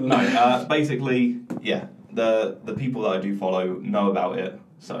So no, basically, yeah, the people that I do follow know about it.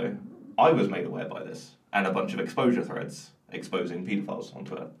 So I was made aware by this, and a bunch of exposure threads exposing paedophiles on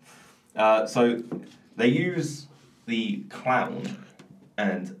Twitter. So they use the clown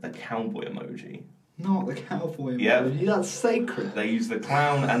and the cowboy emoji. Not the cowboy Yeah. emoji. That's sacred. They use the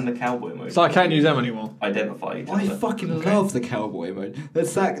clown and the cowboy emoji. So I can't use them anymore. Identify each I other. fucking love the cowboy emoji.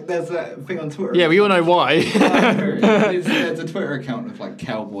 There's that thing on Twitter. Yeah, we all know why. There's a Twitter account of like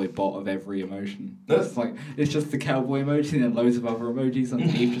cowboy bot of every emotion. It's just the cowboy emoji and then loads of other emojis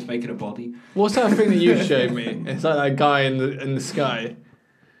underneath just making a body. What's that thing that you showed me? It's like that guy in the sky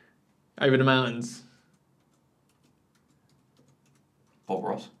over the mountains. Bob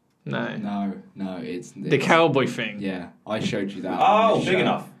Ross. No. No, it's The cowboy thing. Yeah, I showed you that. Oh, on this big show.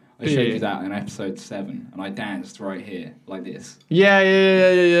 enough. I showed Yeah. you that in episode 7, and I danced right here like this. Yeah,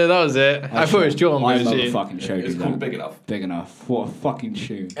 that was it. I thought it was John. I Was you? motherfucking showed It's you called that. Big Enough. Big enough. What a fucking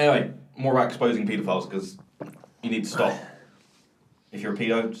tune. Anyway, more about exposing paedophiles because you need to stop. If you're a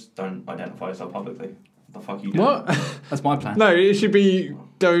pedo, just don't identify yourself publicly. What the fuck are you doing? What? That's my plan. No, it should be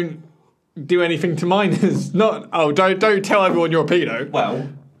don't do anything to minors. Not don't tell everyone you're a pedo. Well,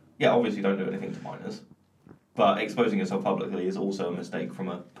 yeah, obviously don't do anything to minors, but exposing yourself publicly is also a mistake from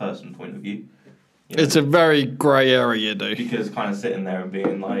a person point of view. You know? It's a very grey area, dude. Because kind of sitting there and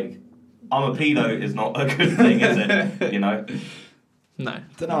being like, I'm a pedo is not a good thing, is it? You know? No.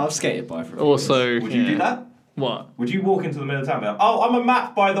 Don't know, I've skated by for a few Also, years. Would you do that? What? Would you walk into the middle of town and be like, oh, I'm a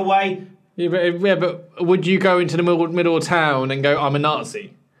map, by the way? Yeah, but would you go into the middle of town and go, I'm a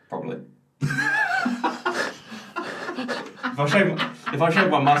Nazi? Probably. If I shave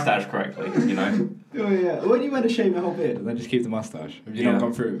my mustache correctly, you know. Oh yeah. When you meant to shave your whole beard and then just keep the mustache? Have you Yeah. not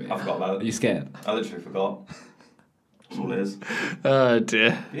gone through with it? I forgot about Are it. you scared? I literally forgot. That's all it is. Oh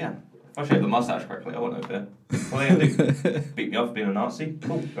dear. But yeah. If I shave the mustache correctly, I won't know fear. What are they going to do? Beat me up for being a Nazi?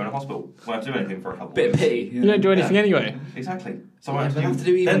 Cool. Go in a hospital. Won't have to do anything for a couple Bit of of weeks. pity. You don't do anything anyway. Exactly. So I Yeah, won't but have have to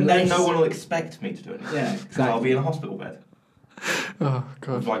do even then less. no one will expect me to do anything. Yeah, Because I'll be in a hospital bed. Oh With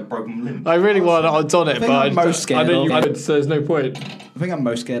god. like broken limbs. I really want odds on it, think but I'm most I know scared you of- would, so there's no point. The thing I'm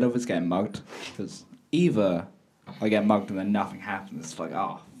most scared of is getting mugged. Because either I get mugged and then nothing happens. It's like,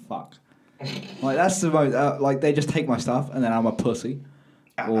 oh, fuck. Like, that's the most... like, they just take my stuff and then I'm a pussy.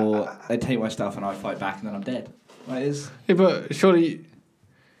 Or they take my stuff and I fight back and then I'm dead. Like, it's... Yeah, but surely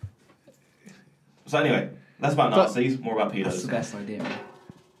So anyway, that's about But- Nazis, more about That's the pedos. best idea, man.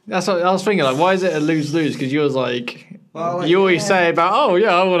 that's what I was thinking. Like, why is it a lose-lose? Because you was like, Well, like, you always yeah. say about, oh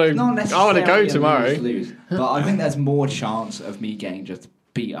yeah, I want Not to necessarily go a tomorrow. lose-lose, but I think there's more chance of me getting just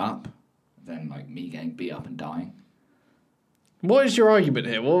beat up than like me getting beat up and dying. What is your argument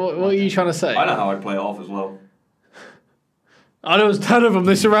here? What are you trying to say? I know how I'd play it off as well. I know, it was 10 of them.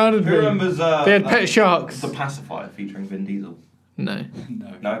 They surrounded Who me. remembers They had pet sharks. The Pacifier featuring Vin Diesel? No.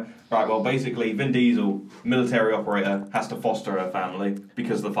 No? Right, well, basically, Vin Diesel, military operator, has to foster a family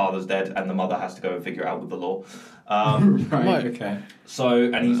because the father's dead and the mother has to go and figure it out with the law. Right, okay.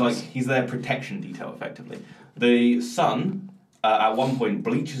 So, and he's their protection detail, effectively. The son, at one point,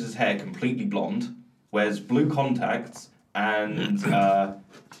 bleaches his hair completely blonde, wears blue contacts, and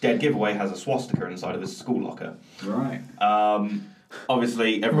Dead Giveaway has a swastika inside of his school locker. Right.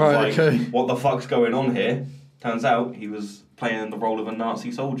 Obviously, everyone's what the fuck's going on here? Turns out he was playing the role of a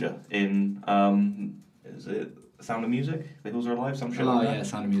Nazi soldier in, is it Sound of Music? The Hills Are Alive? Some shit like that? Yeah,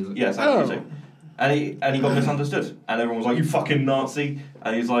 Sound of Music. Yeah, Sound of Music. And he got misunderstood. And everyone was like, you fucking Nazi.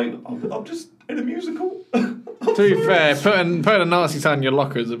 And he's like, I'm just in a musical. To be fair, putting a Nazi sign in your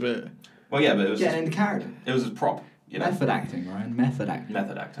locker is a bit... Well, yeah, but it was Getting into character. It was his prop. You know? Method acting, Ryan. Method acting.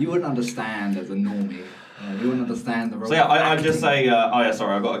 Method acting. You wouldn't understand as a normie. You wouldn't understand the role. So yeah, of I'd just acting. say,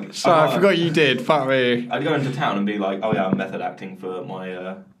 I got to... Sorry, I forgot you did. Fuck me. I'd go into town and be like, oh yeah, I'm method acting for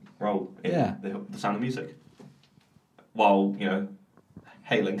my role in the Sound of Music. While, you know,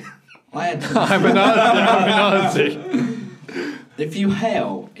 hailing. I had I'm a Nazi. If you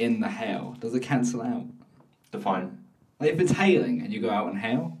hail in the hail, does it cancel out? Define. Like if it's hailing and you go out and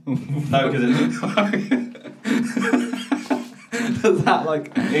hail, No, because does that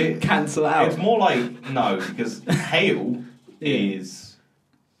like cancel out? it's more like, no, because hail is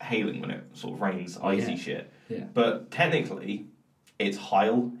hailing when it sort of rains icy shit. Yeah. But technically, it's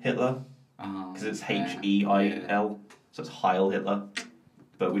Heil Hitler, because it's H-E-I-L, so it's Heil Hitler.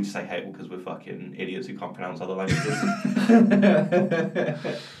 But we just say hail because we're fucking idiots who can't pronounce other languages.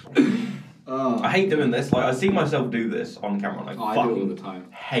 I hate doing this. Like, I see myself do this on camera. Like, I do it all the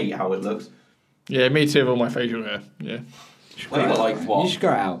time. Hate how it looks. Yeah, me too with all my facial hair. Yeah. Well, you got like what? You should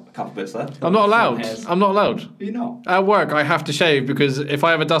grow it out. A couple bits there. I'm not allowed. hairs. I'm not allowed. You're not. At work, I have to shave because if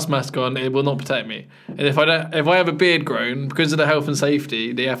I have a dust mask on, it will not protect me. And if I have a beard grown, because of the health and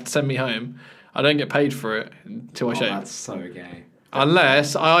safety, they have to send me home. I don't get paid for it until I shave. That's so gay.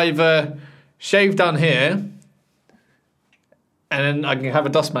 Unless I either shave down here, and then I can have a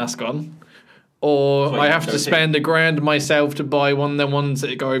dust mask on, or So I you have go to see- spend $1,000 myself to buy one of them ones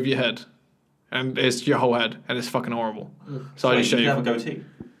that go over your head, and it's your whole head, and it's fucking horrible. So I Wait, just you shave. have a goatee.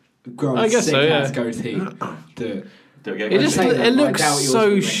 Grow I a guess so, sick-ass yeah. goatee. Do it. Do it again. It just say that, it but I looks doubt yours so will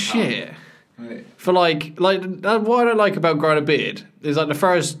ring shit. Right. For like what I don't like about growing a beard is like the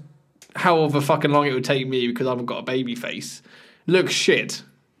first however fucking long it would take me because I haven't got a baby face looks shit.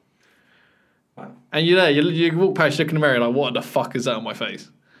 Wow. And you're there, you walk past, you look in the mirror, like, what the fuck is that on my face?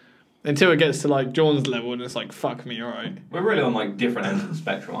 Until it gets to like John's level, and it's like, fuck me, alright. We're really on like different ends of the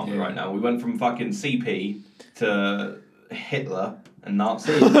spectrum, aren't we? Yeah. Right now, we went from fucking CP to Hitler and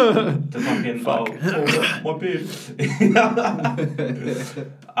Nazi to fucking my beard.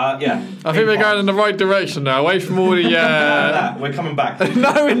 Yeah. I think we're going in the right direction now, away from all the. We're coming back.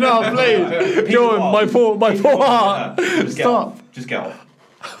 No, we're not, please. John, my poor heart. Just get Stop. off. Just get off.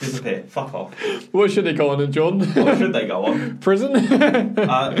 Disappear. Fuck off. What should they go on in, John? What should they go on? Prison? They should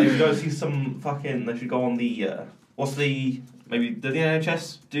go see some fucking. They should go on the. What's the. Maybe. Did the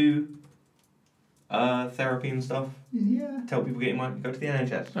NHS do therapy and stuff? Yeah. Tell people getting money. Go to the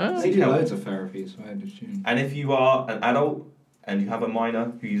NHS. Oh. They Seek do help. loads of therapies. So I just tune. And if you are an adult and you have a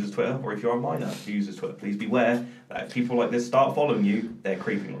minor who uses Twitter, or if you're a minor who uses Twitter, please beware that if people like this start following you, they're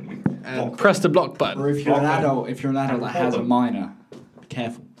creeping on you. And Block press the block button. Or if you're an Block them. adult, that has a them. minor, be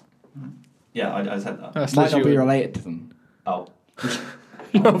careful. Yeah, I said that. That's Might not be literally- related to them. Oh.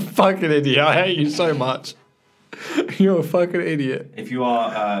 You're a fucking idiot. I hate you so much. You're a fucking idiot. If you're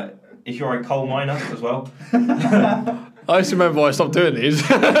a coal miner as well. I just remember why I stopped doing these.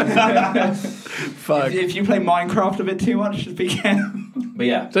 Fuck. If you play Minecraft a bit too much, just be careful. But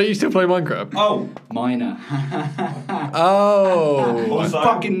yeah. Don't you still play Minecraft? Oh! Minor. Oh. Also,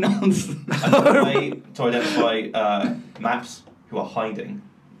 Fucking nonsense. to identify maps who are hiding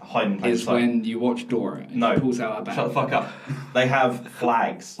plain Is sight. when you watch Dora and No. she pulls out a bag. Shut the fuck up. They have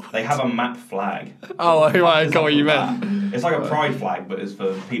flags. They have a map flag. Oh, right, I It's got what you like meant. that. It's like a pride flag, but it's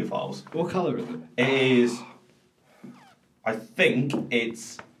for paedophiles. What colour is it? It is. I think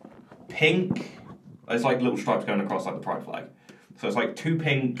it's pink. It's like little stripes going across like the pride flag. So it's like 2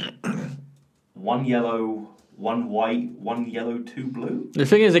 pink, 1 yellow, 1 white, 1 yellow, 2 blue. The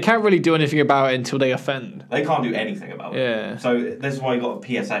thing is, they can't really do anything about it until they offend. They can't do anything about it. Yeah. So this is why you got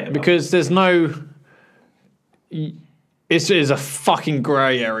a PSA about Because there's no... It's a fucking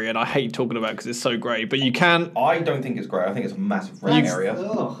grey area, and I hate talking about it because it's so grey. But you can... I don't think it's grey. I think it's a massive red area.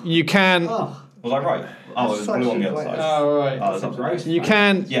 Ugh. You can... Ugh. Was I right? Oh, it was Such blue on the a other great- side. Oh, right. Oh, that's gross. You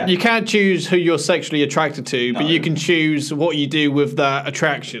can Yeah. you can't choose who you're sexually attracted to, but No. you can choose what you do with that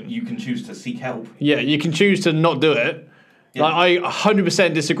attraction. You can choose to seek help. Yeah, you can choose to not do it. Yeah. Like, I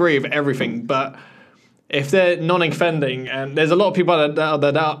 100% disagree with everything, but if they're non-offending, and there's a lot of people that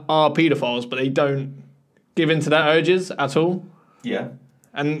are paedophiles, but they don't give in to their urges at all. Yeah.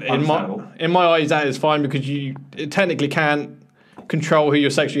 And Understandable. in my eyes, that is fine because you technically can't control who you're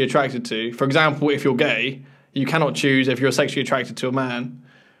sexually attracted to. For example, if you're gay, you cannot choose if you're sexually attracted to a man.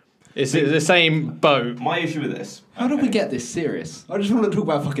 It's the same boat. My issue with this. How did we get this serious? I just want to talk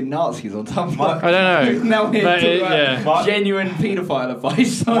about fucking Nazis on top. My- I don't know. Now we're But talking about yeah. My- genuine paedophile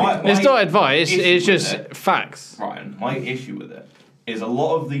advice. My- It's not advice, issue it's with just it, facts. Ryan, my issue with it is a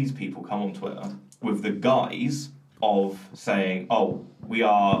lot of these people come on Twitter with the guise of saying, oh, we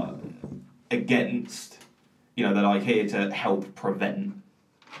are against, they're like here to help prevent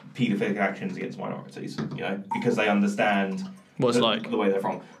paedophilic actions against minorities, because they understand What's like. the way they're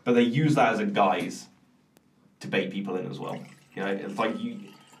from. But they use that as a guise to bait people in as well. It's like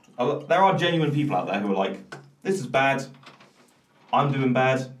there are genuine people out there who are like, this is bad, I'm doing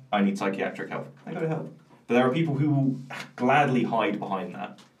bad, I need psychiatric help. I go to help. But there are people who will gladly hide behind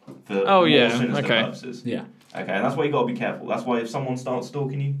that for Oh, more yeah, sinister okay. purposes. Yeah. Okay, and that's why you got to be careful. That's why if someone starts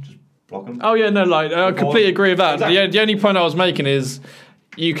stalking you, just block them. Oh yeah, no, like I completely agree with that. Exactly. The only point I was making is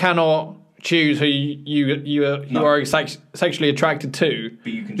you cannot choose who you No. are sexually attracted to,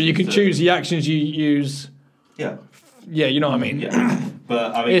 But you can but you can to- choose the actions you use. Yeah, Yeah, you know what I mean. yeah.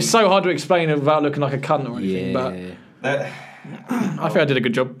 But I mean, It's so hard to explain it without looking like a cunt or anything. that- But I think I did a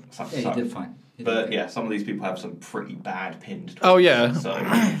good job. Yeah, you did fine. You did But fine. yeah, some of these people have some pretty bad pinned. Oh yeah. So,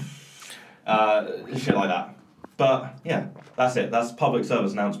 shit like that. But yeah, that's it. That's public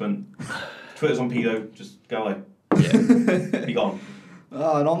service announcement. Twitter's on pedo. Just go away. Yeah. Be gone.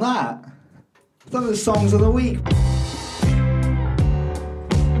 Oh, and on that, some of the songs of the week.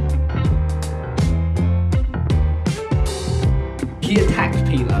 He attacked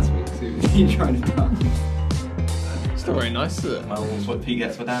Pete last week, so he tried to dance. Still very nice, is it? Well, that's what Pete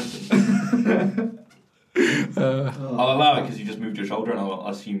gets for dancing. I'll allow it because you just moved your shoulder, and I'll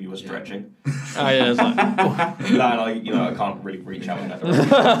assume you were stretching. Oh yeah, it's like, I can't really reach out in that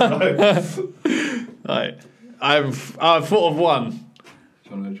direction. right. I've thought of one. Do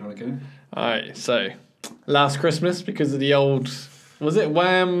you want to go? Alright, so last Christmas because of the old was it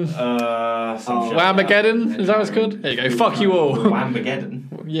Wham Some shit like Whamageddon? Is that what it's called? There you go. Fuck you all. Whamageddon.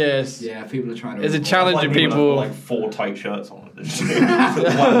 Yes. Yeah, people are trying to. There's a record. challenge Like of people people. have, like 4 tight shirts on. I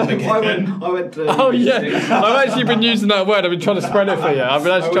went to. Oh yeah, I've actually been using that word. I've been trying to spread it for you. I've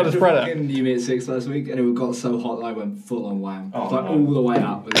been actually trying to spread it. In Year 6 last week, and it got so hot that I went full on Wham. Oh, like no. all the way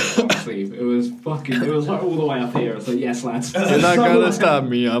up with the long sleeve. It was fucking. It was like all the way up here. I was like, yes, lads. You're not gonna stop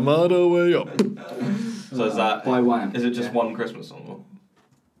me. I'm all the way up. So is that by Wham? Is it just Yeah. one Christmas song? Or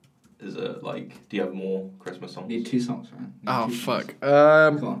is it like? Do you have more Christmas songs? Need 2 songs, right? Need Oh 2 fuck.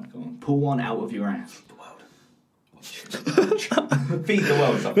 songs. Go on. Pull one out of your ass. Feed the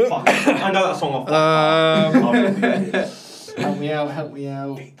world. Like, fuck. I know that song off. Help me out. Help me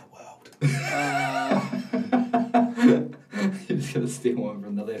out. Feed the world. You're just gonna steal one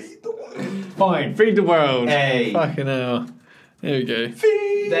from the list. Fine. Feed the world. Hey. Fucking hell. There we go.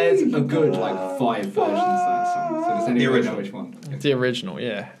 There's a good 5 versions of that song. So does anyone know original. which one? The original,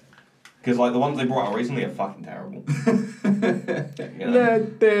 yeah. Because the ones they brought out recently are fucking terrible.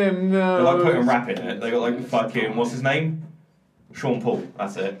 Let them know. They're putting rap in it. They got fucking what's his name? Sean Paul.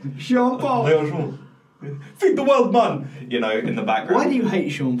 That's it. Sean Paul. They are Sean. Feed the world, man. In the background. Why do you hate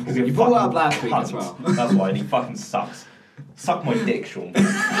Sean Paul? Because he's You a brought it fucking up last week as cunt. well. That's why, and he fucking sucks. Suck my dick, Sean Paul.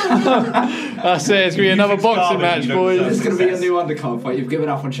 That's it. It's gonna be another Music's boxing garbage, match, you don't boys. deserve This is going to be a Success. new undercard fight. You've given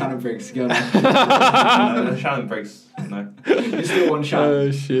up on Shannon Briggs. You're Shannon breaks. No. still on Shannon.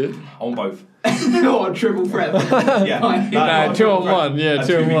 Oh shit. On both. On triple threat. Yeah. Fine. Nah, 2 on 1. Yeah,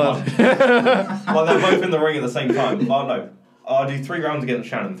 2 on 1. Well, they're both in the ring at the same time. Oh no. I'll do 3 rounds against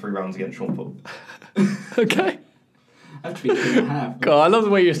Shannon, 3 rounds against Sean Paul. Okay. Have to be 2.5. God, I love the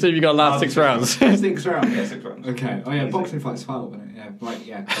way you assume you got last 6 rounds. 6 rounds. Yeah, 6 rounds. Okay. Oh yeah, Easy. boxing fight's 12, isn't it? Yeah. Right.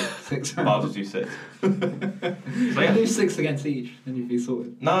 Yeah. Cool. 6 I'll rounds. just do 6. So yeah. Do 6 against each, then you'd be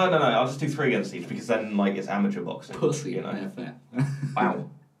sorted. No. I'll just do 3 against each because then it's amateur boxing. Pussy. Yeah, fair. Wow.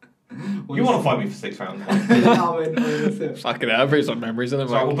 You want to fight me for 6 rounds? Fucking hell, I've some memories, isn't it?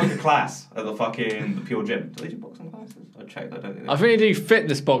 So we'll Mike? book a class at the Pure Gym. Do they do boxing classes? I checked. I don't think. I think they do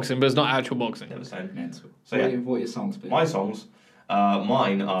fitness boxing, but it's not actual boxing. Never seen. Mental. So yeah. What are your songs be? My songs,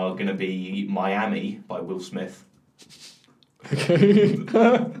 mine are gonna be Miami by Will Smith. Okay.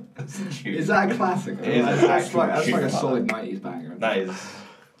 Is that a classic? It is a that's actual like a tune. solid 90s banger. That is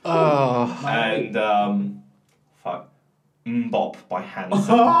Oh. And fuck, Mbop by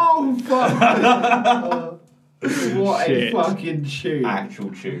Hanson. Oh fuck! What Shit. a fucking tune!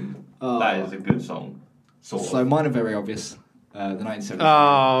 Actual tune. Oh. That is a good song. Sort So of. mine are very obvious. The 1970s.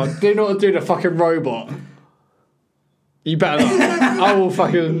 Oh, do not do the fucking robot. You better not. I will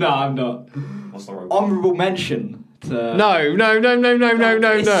fucking. No, I'm not. What's the robot? Honourable mention to. No.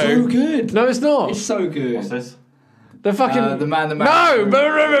 It's so good. No, it's not. It's so good. What's this? The fucking. The man that No!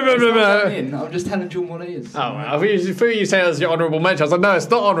 I'm just telling you what it is. Oh, I thought you say that's your honourable mention. I was like, no, it's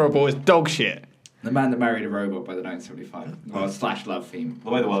not honourable. It's dog shit. The Man That Married a Robot by the 1975. Well, slash love theme. The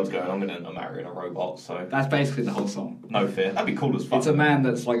way the world's going, I'm going to end up marrying a robot, so That's basically the whole song. no fear. That'd be cool as fuck. It's a man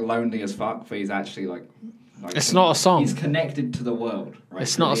that's like lonely as fuck, but he's actually like It's not a song. He's connected to the world. Right,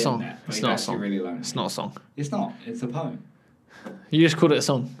 It's through not a the song. internet, but It's he's not a actually song. Really lonely. It's not a song. It's not. It's a poem. You just called it a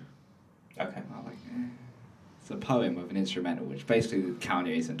song. Okay. It's a poem with an instrumental, which basically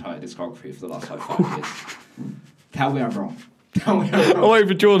Kanye's entire discography for the last like 5 years. Tell me I'm wrong. Tell me I'm I'm wrong. waiting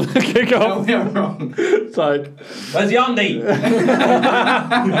for Jordan to kick Tell off. me I'm wrong. It's like, Where's Yandy?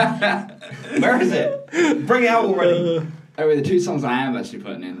 Where is it? Bring it out already. Anyway, the two songs I am actually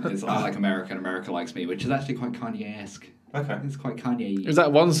putting in is I Like America and America Likes Me, which is actually quite Kanye-esque. Okay. It's quite Kanye. is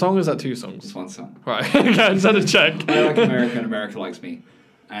that one song or is that two It's songs? one song. Right, okay, I just had to check. I Like America and America Likes Me.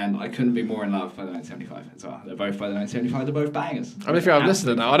 And I Couldn't Be More in Love by the 1975 as well. They're both by the 1975. They're both bangers. I don't think I've listened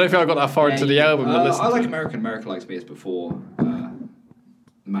to it now. I don't think I got that far into the album. to listen I Like to it. America and America Likes Me is before The Man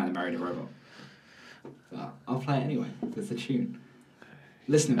That Married a Robot. But I'll play it anyway. It's a tune.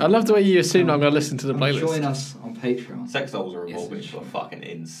 Listen. I love the way you assume I'm going to listen to the Join playlist. us on Patreon. Sex dolls are Yes, evolving it's into a fucking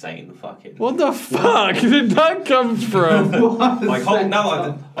insane fucking. What the fuck did that come from? Like, hold,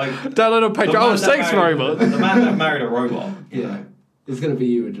 now, like Download on the Patreon. man Oh, that sex married- robot. The man that married a robot. Yeah. It's going to be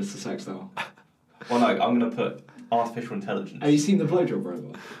you and just a sex doll. Well, no, I'm going to put artificial intelligence. Have you seen the blowjob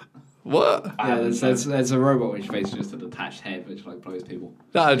robot? What? I Yeah, haven't, there's a robot which basically just an attached head which like blows people.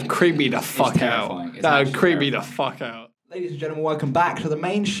 That would creep me the fuck terrifying. out. It's That would actually creep me the terrifying. fuck out. Ladies and gentlemen, welcome back to the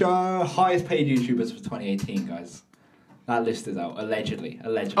main show. Highest paid YouTubers for 2018, guys. That list is out, allegedly.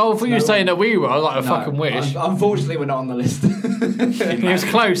 Oh, I thought you were saying that we were. I was like, I fucking wish. Unfortunately, we're not on the list. It was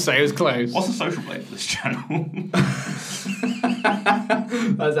close, though. It was close. What's the social blade for this channel?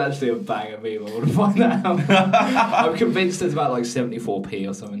 That's actually a banger meme. I want to find that out. I'm convinced it's about like 74p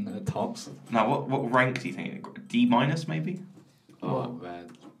or something at tops. Now, what rank do you think? D minus, maybe? Oh,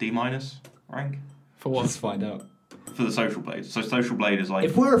 man. D minus rank? For what? Let's find out. For the social blade. So social blade is like.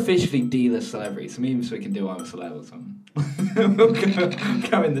 If we're officially D-list celebrities, maybe so we can do I'm a Celeb or something. We'll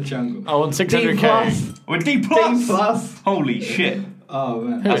go in the jungle. Oh, on D 600k. plus. We're D D plus! plus. Holy shit. Oh,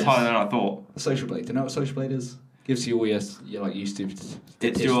 man. That's higher than I thought. Social Blade. Do you know what Social Blade is? Gives you all your like YouTube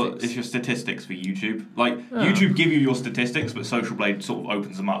It's your statistics for YouTube. Like, YouTube give you your statistics, but Social Blade sort of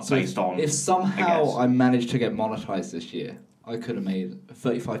opens them up So based on. If I somehow guess. I managed to get monetized this year, I could have made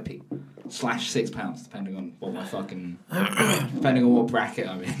 35p / £6, depending on what my fucking depending on what bracket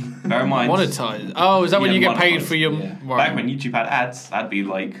I'm in. Bear in mind. Monetize. Oh, is that when Yeah, you get paid monetize, for your. yeah. Right. Back when YouTube had ads, that'd be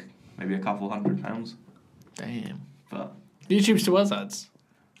like maybe a couple £100. Damn. But YouTube still has ads.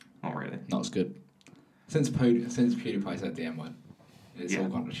 not really. Not as good. Since PewDiePie said the M word, it's Yeah. all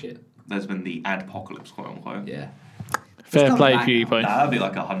gone to shit. There's been the adpocalypse, quote unquote. Yeah. Fair come play, back now. PewDiePie. That'd be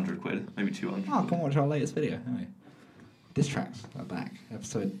like £100, maybe 200. Oh, come watch our latest video. Anyway. Diss tracks are back.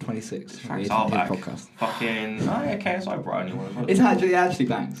 Episode 26. of the Tracks 18 are Pin back. Podcast. Fucking. Oh, yeah, KSI brought a new one as well. It actually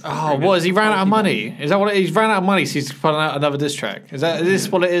bangs. Oh, what? Has he ran out of money? Is that what it is? He's ran out of money, so he's putting out another diss track. Is this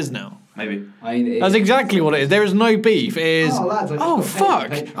what it is now? Maybe. I mean, That's exactly what it is. There is no beef. It is. Oh, lads, I just Oh, got fuck.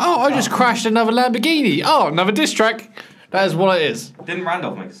 paid for Patreon. Oh, I just crashed another Lamborghini. Oh, another diss track. That is what it is. Didn't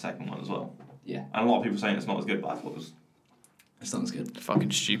Randolph make a second one as well? Yeah, And a lot of people saying it's not as good, but I thought it was. it sounds good.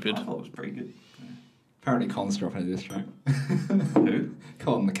 Fucking stupid. I thought it was pretty good. Apparently, Con's dropping a diss track. Who?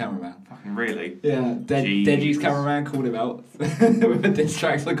 Con, the cameraman. Fucking really? Yeah, Jeez. Deji's cameraman called him out with a diss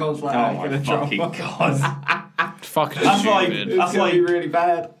track, so Con's like, Oh I'm my gonna drop fucking one. god. Fucking That's like- stupid. It's That's gonna be like- really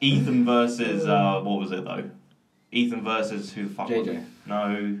bad. Ethan versus what was it though? Ethan versus who the fuck? Was JJ. it?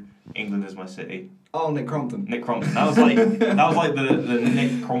 No, England is my city. Oh, Nick Crompton. Nick Crompton. That was like the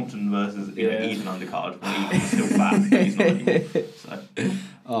Nick Crompton versus Ethan undercard when Ethan was still fat. But he's not anymore. So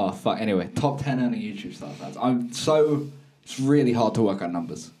Oh, fuck. Anyway, top 10 earning YouTube stars, lads. It's really hard to work out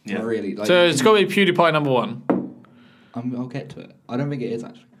numbers. Yeah. Really. Like, So it's got to be PewDiePie number one. I'll get to it. I don't think it is,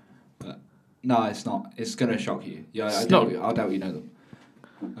 actually. But no, it's not. It's going to shock you. Yeah, I It's doubt not. you. I doubt you know them.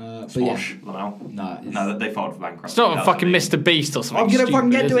 But Smosh, yeah. Lamau. No, it's, No, they filed for bankruptcy. It's not a That fucking was Mr. Beast or something. I'm going to fucking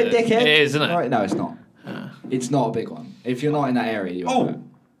get to stupid, it, dickhead. It is, isn't it? Right, no, it's not. It's not a big one. If you're not in that area, you won't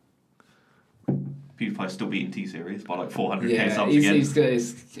know. PewDiePie's still beating T-Series by like 400k Yeah, subs he's, again.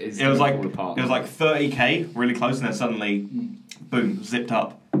 he's It was like fall apart. 30k, really close, and then suddenly, boom, zipped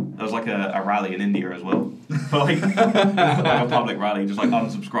up. There was like a rally in India as well, like a public rally, just like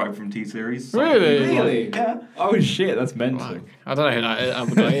unsubscribed from T-Series. So, Really? Yeah. Oh shit, that's mental. I don't know who that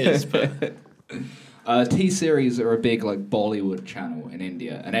other guy is, but T-Series are a big like Bollywood channel in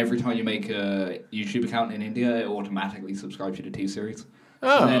India, and every time you make a YouTube account in India, it automatically subscribes you to T-Series.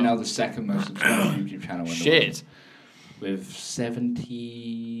 Oh. So they're now the second most subscribed YouTube channel in the world. shit. With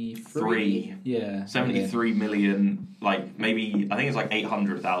 73. Three. Yeah. 73 million, like maybe I think it's like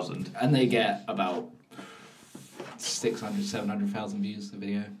 800,000. And they get about 600, 700,000 views a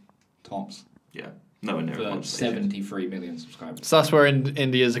video, tops. Yeah, nowhere near as For much. 73 million subscribers. So that's where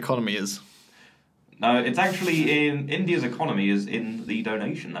India's economy is. No, it's actually in India's economy is in the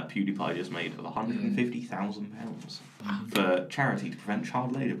donation that PewDiePie just made of £150,000 for charity to prevent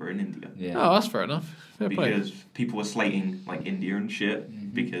child labour in India. Yeah. Oh, that's fair enough. Fair play. Because people were slating like India and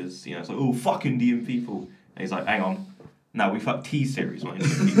shit because it's like, oh, fuck Indian people. And he's like, hang on, no, we fuck T-Series, not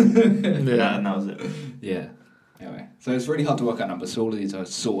Indian people. Yeah. And that was it. Yeah. Anyway, so it's really hard to work out numbers. So all of these are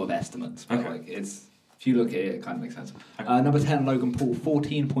sort of estimates, but Okay. like it's if you look at it, it kind of makes sense. Okay. Number 10, Logan Paul,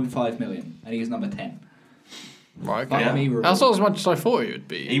 14.5 million, and he's number 10. Right, Fuck okay. me, That's not as much as I thought it would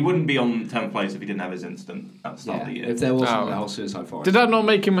be. He wouldn't be on 10th place if he didn't have his instant at the start Yeah. of the year. If there wasn't Oh. the whole Suicide Forest. Did that not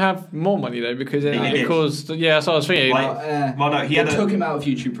make him have more money though? Because it, He it did. caused. Yeah, that's what I was thinking. Like- well, no, he had it a- took him out of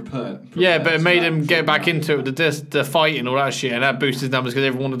YouTube prepared. yeah, but it so made that him get took back him into it, the fight and all that shit, and that boosted his numbers because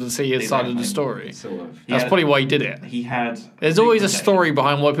everyone wanted to see his side of the Exactly. story. out, sort of. He That's had- probably why he did it. He had. There's big always a recession. story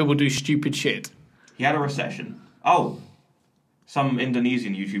behind why people do stupid shit. He had a recession. Oh, some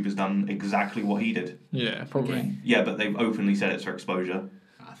Indonesian YouTuber's done exactly what he did. Yeah, probably. Again. Yeah, but they've openly said it's for exposure.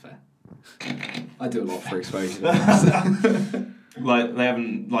 Ah, fair. I do a lot for exposure. Like they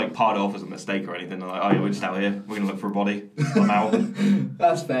haven't like parred it off as a mistake or anything. They're like, oh yeah, we're just out here. We're gonna look for a body. I'm out.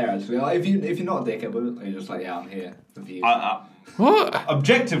 That's fair, actually. Like, if you're not a dickhead, but you're just like, yeah, I'm here for views. What?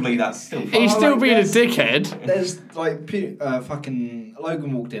 Objectively, that's still. Fun. He's still like being a this. dickhead. There's like fucking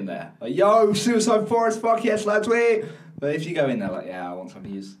Logan walked in there like, yo, Suicide Forest, fuck yes, lads, wait. But if you go in there like, yeah, I want some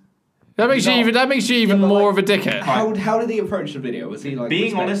views. That makes you No. even. That makes you even Yeah, but more like- of a dickhead. How did he approach the video? Was he like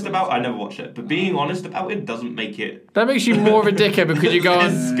Being honest respectful? about, I never watched it, but being honest about it doesn't make it. That makes you more of a dickhead because you go,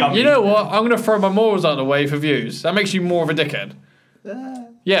 It's scummy. you know what? I'm going to throw my morals out of the way for views. That makes you more of a dickhead.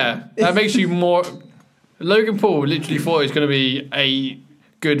 Yeah, that makes you more. Logan Paul literally thought it was going to be a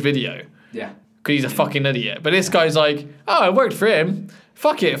good video Yeah. because he's a fucking idiot. But this guy's like, oh, it worked for him.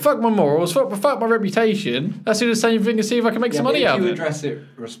 Fuck it. Fuck my morals. Fuck my reputation. Let's do the same thing and see if I can make some money out If of you it. address it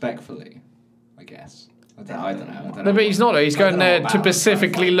respectfully, I guess. I don't know. No, but he's not. He's I don't going know there about to it.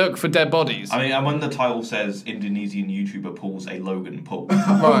 specifically look for dead bodies. I mean, and when the title says Indonesian YouTuber pulls a Logan Paul.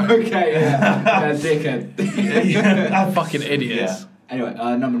 Right. Okay, yeah. Dickhead. Fucking idiots. Yeah. Anyway,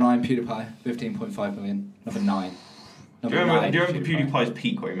 number 9, PewDiePie, 15.5 million. Number 9. Do you remember PewDiePie's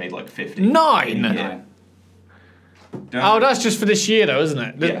peak where he made like 50? 9. Yeah. 9. Oh, that's just for this year, though, isn't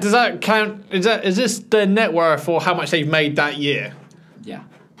it? Yeah. Does that count? Is this the net worth or how much they've made that year? Yeah.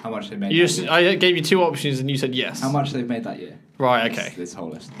 How much they made You that just, year. I gave you two options and you said yes. How much they've made that year. Right. This- Okay. This whole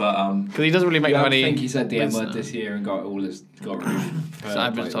list. But Because he doesn't really make I money. think he said the with- N-word this year and got removed for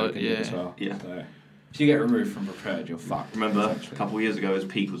advertised, Logan yeah. as well. Yeah. So, if you get removed from prepared, you're fucked. remember, a essentially. couple of years ago, his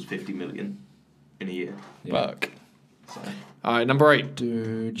peak was 50 million in a year. Yeah. Fuck. So. All right, number 8.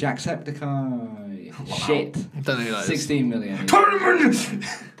 Dude, Jacksepticeye. Shit. Don't know who that is. 16 million.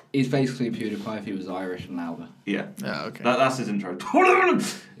 He's basically PewDiePie if he was Irish and louder. Yeah, Yeah. Okay. that's his intro.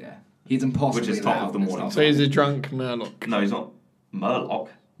 Yeah. He's impossibly Which is top loud. of the It's morning. not So he's funny. a drunk Murloc. No, he's not. Murloc.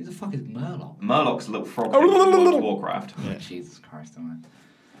 Who the fuck is Murloc? Murloc's a little frog from World of Warcraft. Yeah. Jesus Christ, man.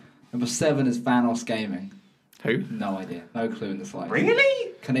 Number 7 is Vanos Gaming. Who? No idea. No clue in the slightest.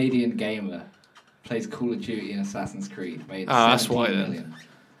 Really? Canadian gamer. Plays Call of Duty and Assassin's Creed. Made that's 17 why then. million.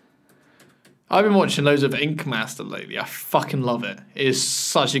 I've been watching loads of Ink Master lately. I fucking love it. It is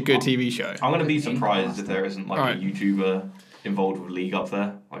such a good TV show. I'm going to be Ink surprised Master. if there isn't like Alright. a YouTuber involved with League up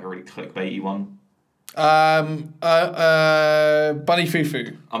there, like a really clickbaity one. Bunny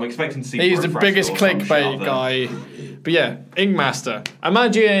Fufu. I'm expecting to see. He's the Bro biggest Fresco or some shit up clickbait there. guy. But yeah, Ink Master.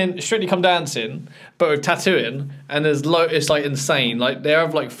 Imagine Strictly Come Dancing, but with tattooing, and it's like insane. Like they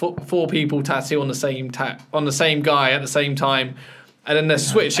have like four people tattoo on the same guy at the same time, and then they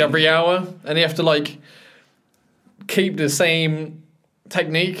switch every hour, and you have to like keep the same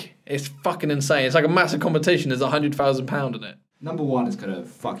technique. It's fucking insane. It's like a massive competition. There's £100,000 in it. Number 1 is gonna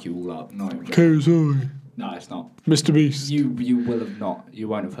fuck you all up. Not even joking. KSI. No, it's not. Mr. Beast. You will have not. You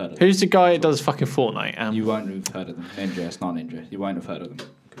won't have heard of them. Who's the guy that does fucking Fortnite? You won't have heard of them. Ninja. It's not Ninja. You won't have heard of them.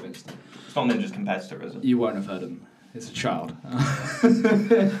 Convinced. It's not Ninja's competitor, is it? You won't have heard of him. It's a child.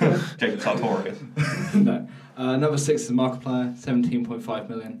 Jacob Sartorius. No. Number 6 is Markiplier, 17.5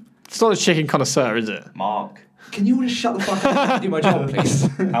 million. It's not a chicken connoisseur, is it? Mark. Can you all just shut the fuck up and do my job, please?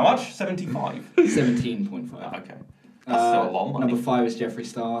 How much? 75. 17.5. Oh, okay. That's still a lot of money. Number 5 is Jeffree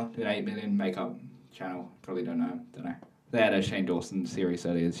Star, doing 8 million. Makeup channel. Probably don't know. They had a Shane Dawson series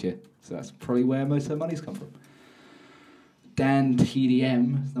earlier this year, so that's probably where most of their money's come from. Dan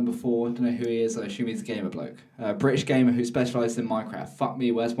TDM is number 4. Don't know who he is. I assume he's a gamer bloke. British gamer who specialises in Minecraft. Fuck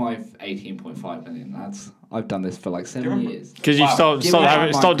me. Where's my 18.5 million, lads? I've done this for like 7 years. Because you stopped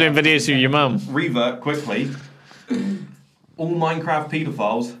doing videos with your mum. Revert quickly. All Minecraft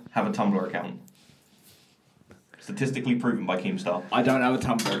paedophiles have a Tumblr account. Statistically proven by Keemstar. I don't have a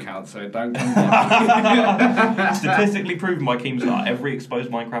Tumblr account, so don't come down. Statistically proven by Keemstar. Every exposed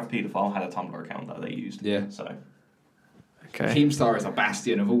Minecraft paedophile had a Tumblr account that they used. Yeah. So. Okay. Keemstar is a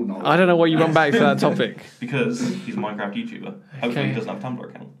bastion of all knowledge. I don't know why you went back to that topic. Because he's a Minecraft YouTuber. Hopefully he doesn't have a Tumblr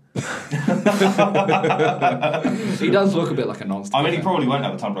account. He does look a bit like a nonsense. I mean, he probably won't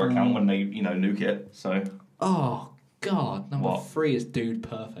have a Tumblr account when they, nuke it, so. Oh, God. Number What? 3 is Dude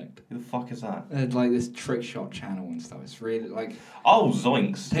Perfect. Who the fuck is that? Like this trick shot channel and stuff. It's really like... Oh,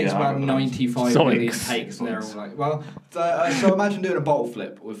 Zoinks. Takes Yeah, about I remember 95 Zoinks. million takes, and they're all like, well, so imagine doing a bottle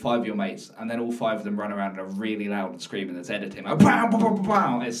flip with 5 of your mates, and then all 5 of them run around and are really loud and screaming. There's editing, like, pow, pow, pow, pow,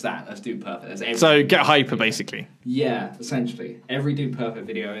 pow. It's that. That's Dude Perfect. That's every, So get hyper, basically. yeah, essentially. Every Dude Perfect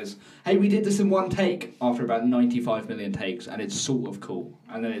video is, hey, we did this in one take after about 95 million takes, and it's sort of cool,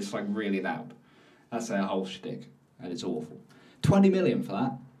 and then it's like really loud. That's their whole shtick, and it's awful. 20 million for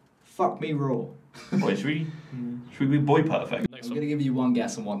that. Fuck me raw. Wait, should we be Boy Perfect? I'm going to give you one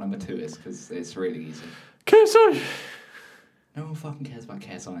guess on what number 2 is, because it's really easy. KSI. No one fucking cares about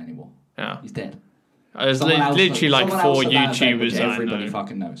KSI anymore. Yeah. He's dead. There's Someone else- literally like someone 4 else at that event, which YouTubers I everybody know.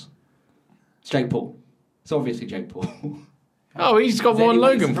 fucking knows. It's Jake Paul. It's obviously Jake Paul. Oh, he's got Is more than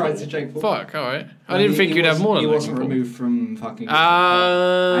anybody Logan Paul. surprised it's Jake Paul? Fuck, alright. I didn't think you'd have more than He Logan wasn't Paul. removed from fucking...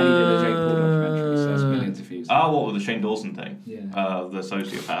 and he did a Jake Paul documentary, so that's millions of views. Oh, what with the Shane Dawson thing? Yeah. The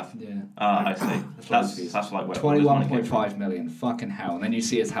sociopath. Yeah. I see. That's like where all his money came from. 21.5 million. Fucking hell. And then you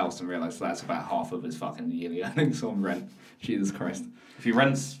see his house and realise that's about half of his fucking yearly earnings on rent. Jesus Christ. If he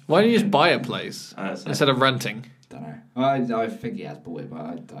rents... Why don't you just buy a place so- instead of renting? Don't know. I think he has bought it, but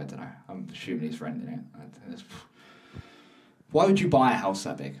I don't know. I'm assuming he's renting it. Why would you buy a house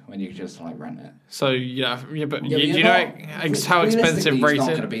that big when you could just like rent it? So yeah, but Yeah, but you you're know not- how expensive realistically, he's rate not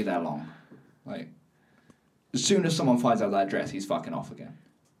going to it. be there long. Like, as soon as someone finds out that address, he's fucking off again.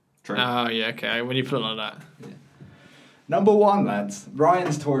 True. Oh yeah, okay. When you put it like that, Number 1, lads.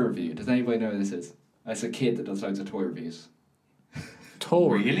 Ryan's toy review. Does anybody know who this is? It's a kid that does loads of toy reviews.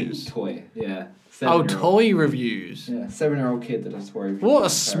 toy Really? reviews. Toy, yeah. Oh, 7-year-old. toy reviews. Yeah, 7-year-old kid that does toy reviews. What a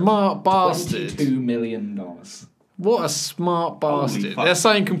smart bastard! $22 million. What a smart Holy bastard! fuck. They're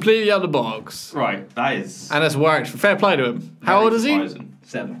saying completely out of the box, Right, that is... and it's worked. Fair play to him. How very old is he? surprising.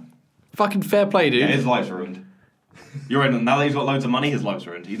 7. Fucking fair play, dude. Yeah, his life's ruined. You're in. Now that he's got loads of money, his life's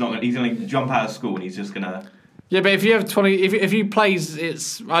ruined. He's not. He's going to jump out of school and he's just going to... Yeah, but if you have 20, if he plays,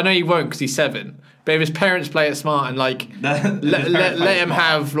 it's I know he won't because he's 7. But if his parents play it smart and like let him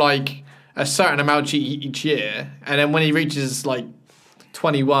have like a certain amount each year, and then when he reaches like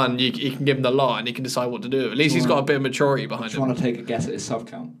 21, you can give him the lot and he can decide what to do. At least he's got a bit of maturity behind Do you him. want to take a guess at his sub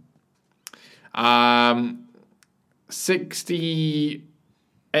count?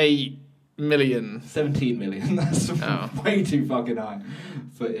 68 million. 17 million. That's Oh. way too fucking high.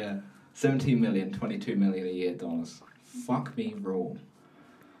 But yeah, 17 million, 22 million a year dollars. Fuck me raw.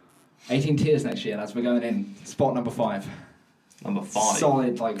 18 tiers next year, lads. We're going in. Spot number 5. Number 5.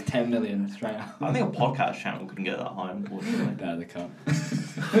 Solid like 10 million straight out. I think a podcast channel couldn't get that high, unfortunately. No, they can't.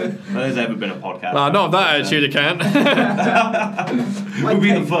 There's ever been a podcast. Well, not that attitude, it can. We'll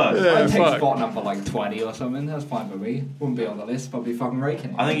be the first. Yeah, I'd take fuck. spot number like 20 or something. That's fine with me. Wouldn't be on the list, but I'd be fucking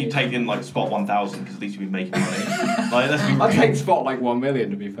raking it. I think you'd take in like spot 1,000 because at least you'd be making money. Like, let's be I'd real. take spot like 1 million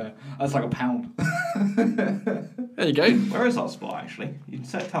to be fair. That's like £1. There you go. Where is that spot actually? You can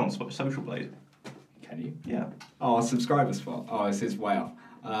set down spot Social Blade. Can you? Yeah. Oh, our subscriber spot. Oh, this is way off.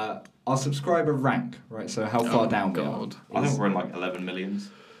 Our subscriber rank, right? So how far down God. we are? I think we're in like 11 millions.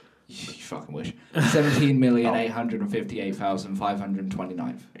 You fucking wish.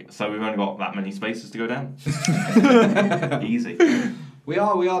 17,858,529. So we've only got that many spaces to go down. Easy. We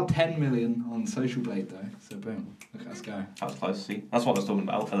are 10 million on Social Blade though. So boom, look at us go. That was close. See, that's what I was talking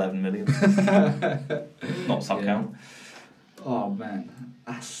about. 11 million. Not sub count. Oh man,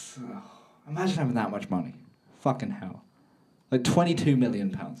 that's imagine having that much money. Fucking hell, like £22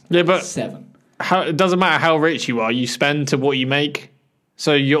 million. Yeah, but 7. it doesn't matter how rich you are, you spend to what you make.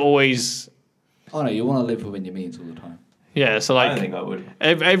 So you're always Oh no, you want to live within your means all the time. yeah. So I don't like think I would.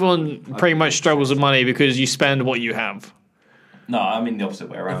 everyone pretty much struggles with money because you spend what you have. No, I mean the opposite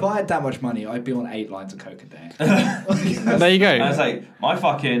way around. If I had that much money, I'd be on 8 lines of coke a day. There you And go. it's like my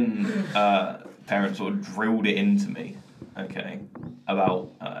fucking parents sort of drilled it into me, okay, about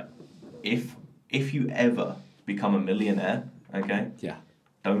if you ever become a millionaire, okay, Yeah.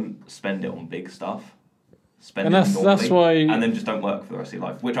 don't spend it on big stuff. Spend And it that's normally, why- and then just don't work for the rest of your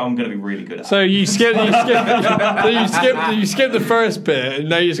life, which I'm going to be really good at. So you skip the first bit, and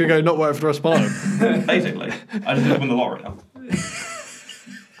now you're just gonna go not work for the rest of my life. Basically, I just win the lottery now.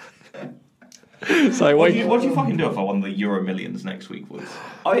 So What do you fucking do if I won the Euro Millions next week, boys?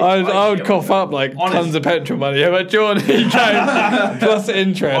 I would cough up like tons of petrol money. How about John? You go plus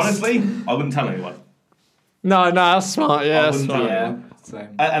interest. Honestly, I wouldn't tell anyone. No, that's smart. Yeah, that's wouldn't smart. Yeah. Same.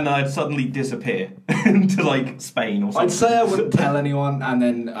 And then I'd suddenly disappear into like Spain or something. I'd say I wouldn't tell anyone, and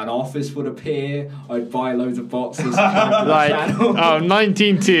then an office would appear. I'd buy loads of boxes. Like,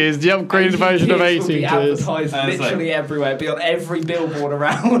 19 tiers, the upgraded version of 18 tiers. Advertised And it's literally everywhere. It'd be on every billboard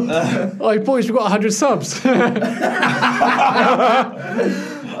around. Like, boys, we've got 100 subs. Holy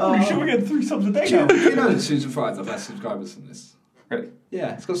shit, we're getting 3 subs a day now. Do you know that Susan Fry's have less subscribers than this? Really?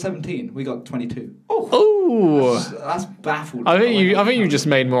 Yeah, it's got 17. We got 22. Ooh. That's baffled. I think you just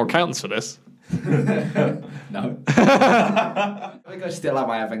made more accounts for this. No. I think I still have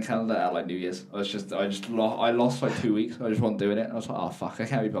my advent calendar at like New Year's. I lost like 2 weeks. I just wasn't doing it. I was like, oh fuck, I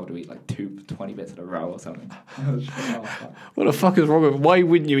can't be bothered to eat like 20 bits in a row or something. I was just like, oh fuck. What the fuck is wrong with? Why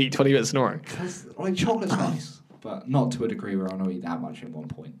wouldn't you eat 20 bits in a row? Because like chocolate's nice, but not to a degree where I don't eat that much in one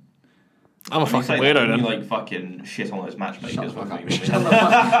point. I'm a When you fucking say that, weirdo You then. like fucking shit on those matchmakers. Shut the fuck wasn't up. you?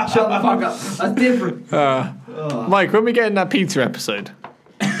 Shut the fuck up. That's different. Mike, when we get in that pizza episode?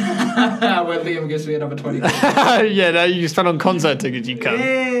 Where Liam gives me another 20. Yeah, no, you spent on concert tickets, you cunt.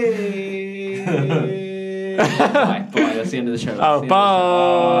 Bye. That's the end of the show. Oh,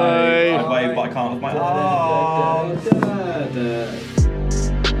 bye. I wave, but I can't with my arm.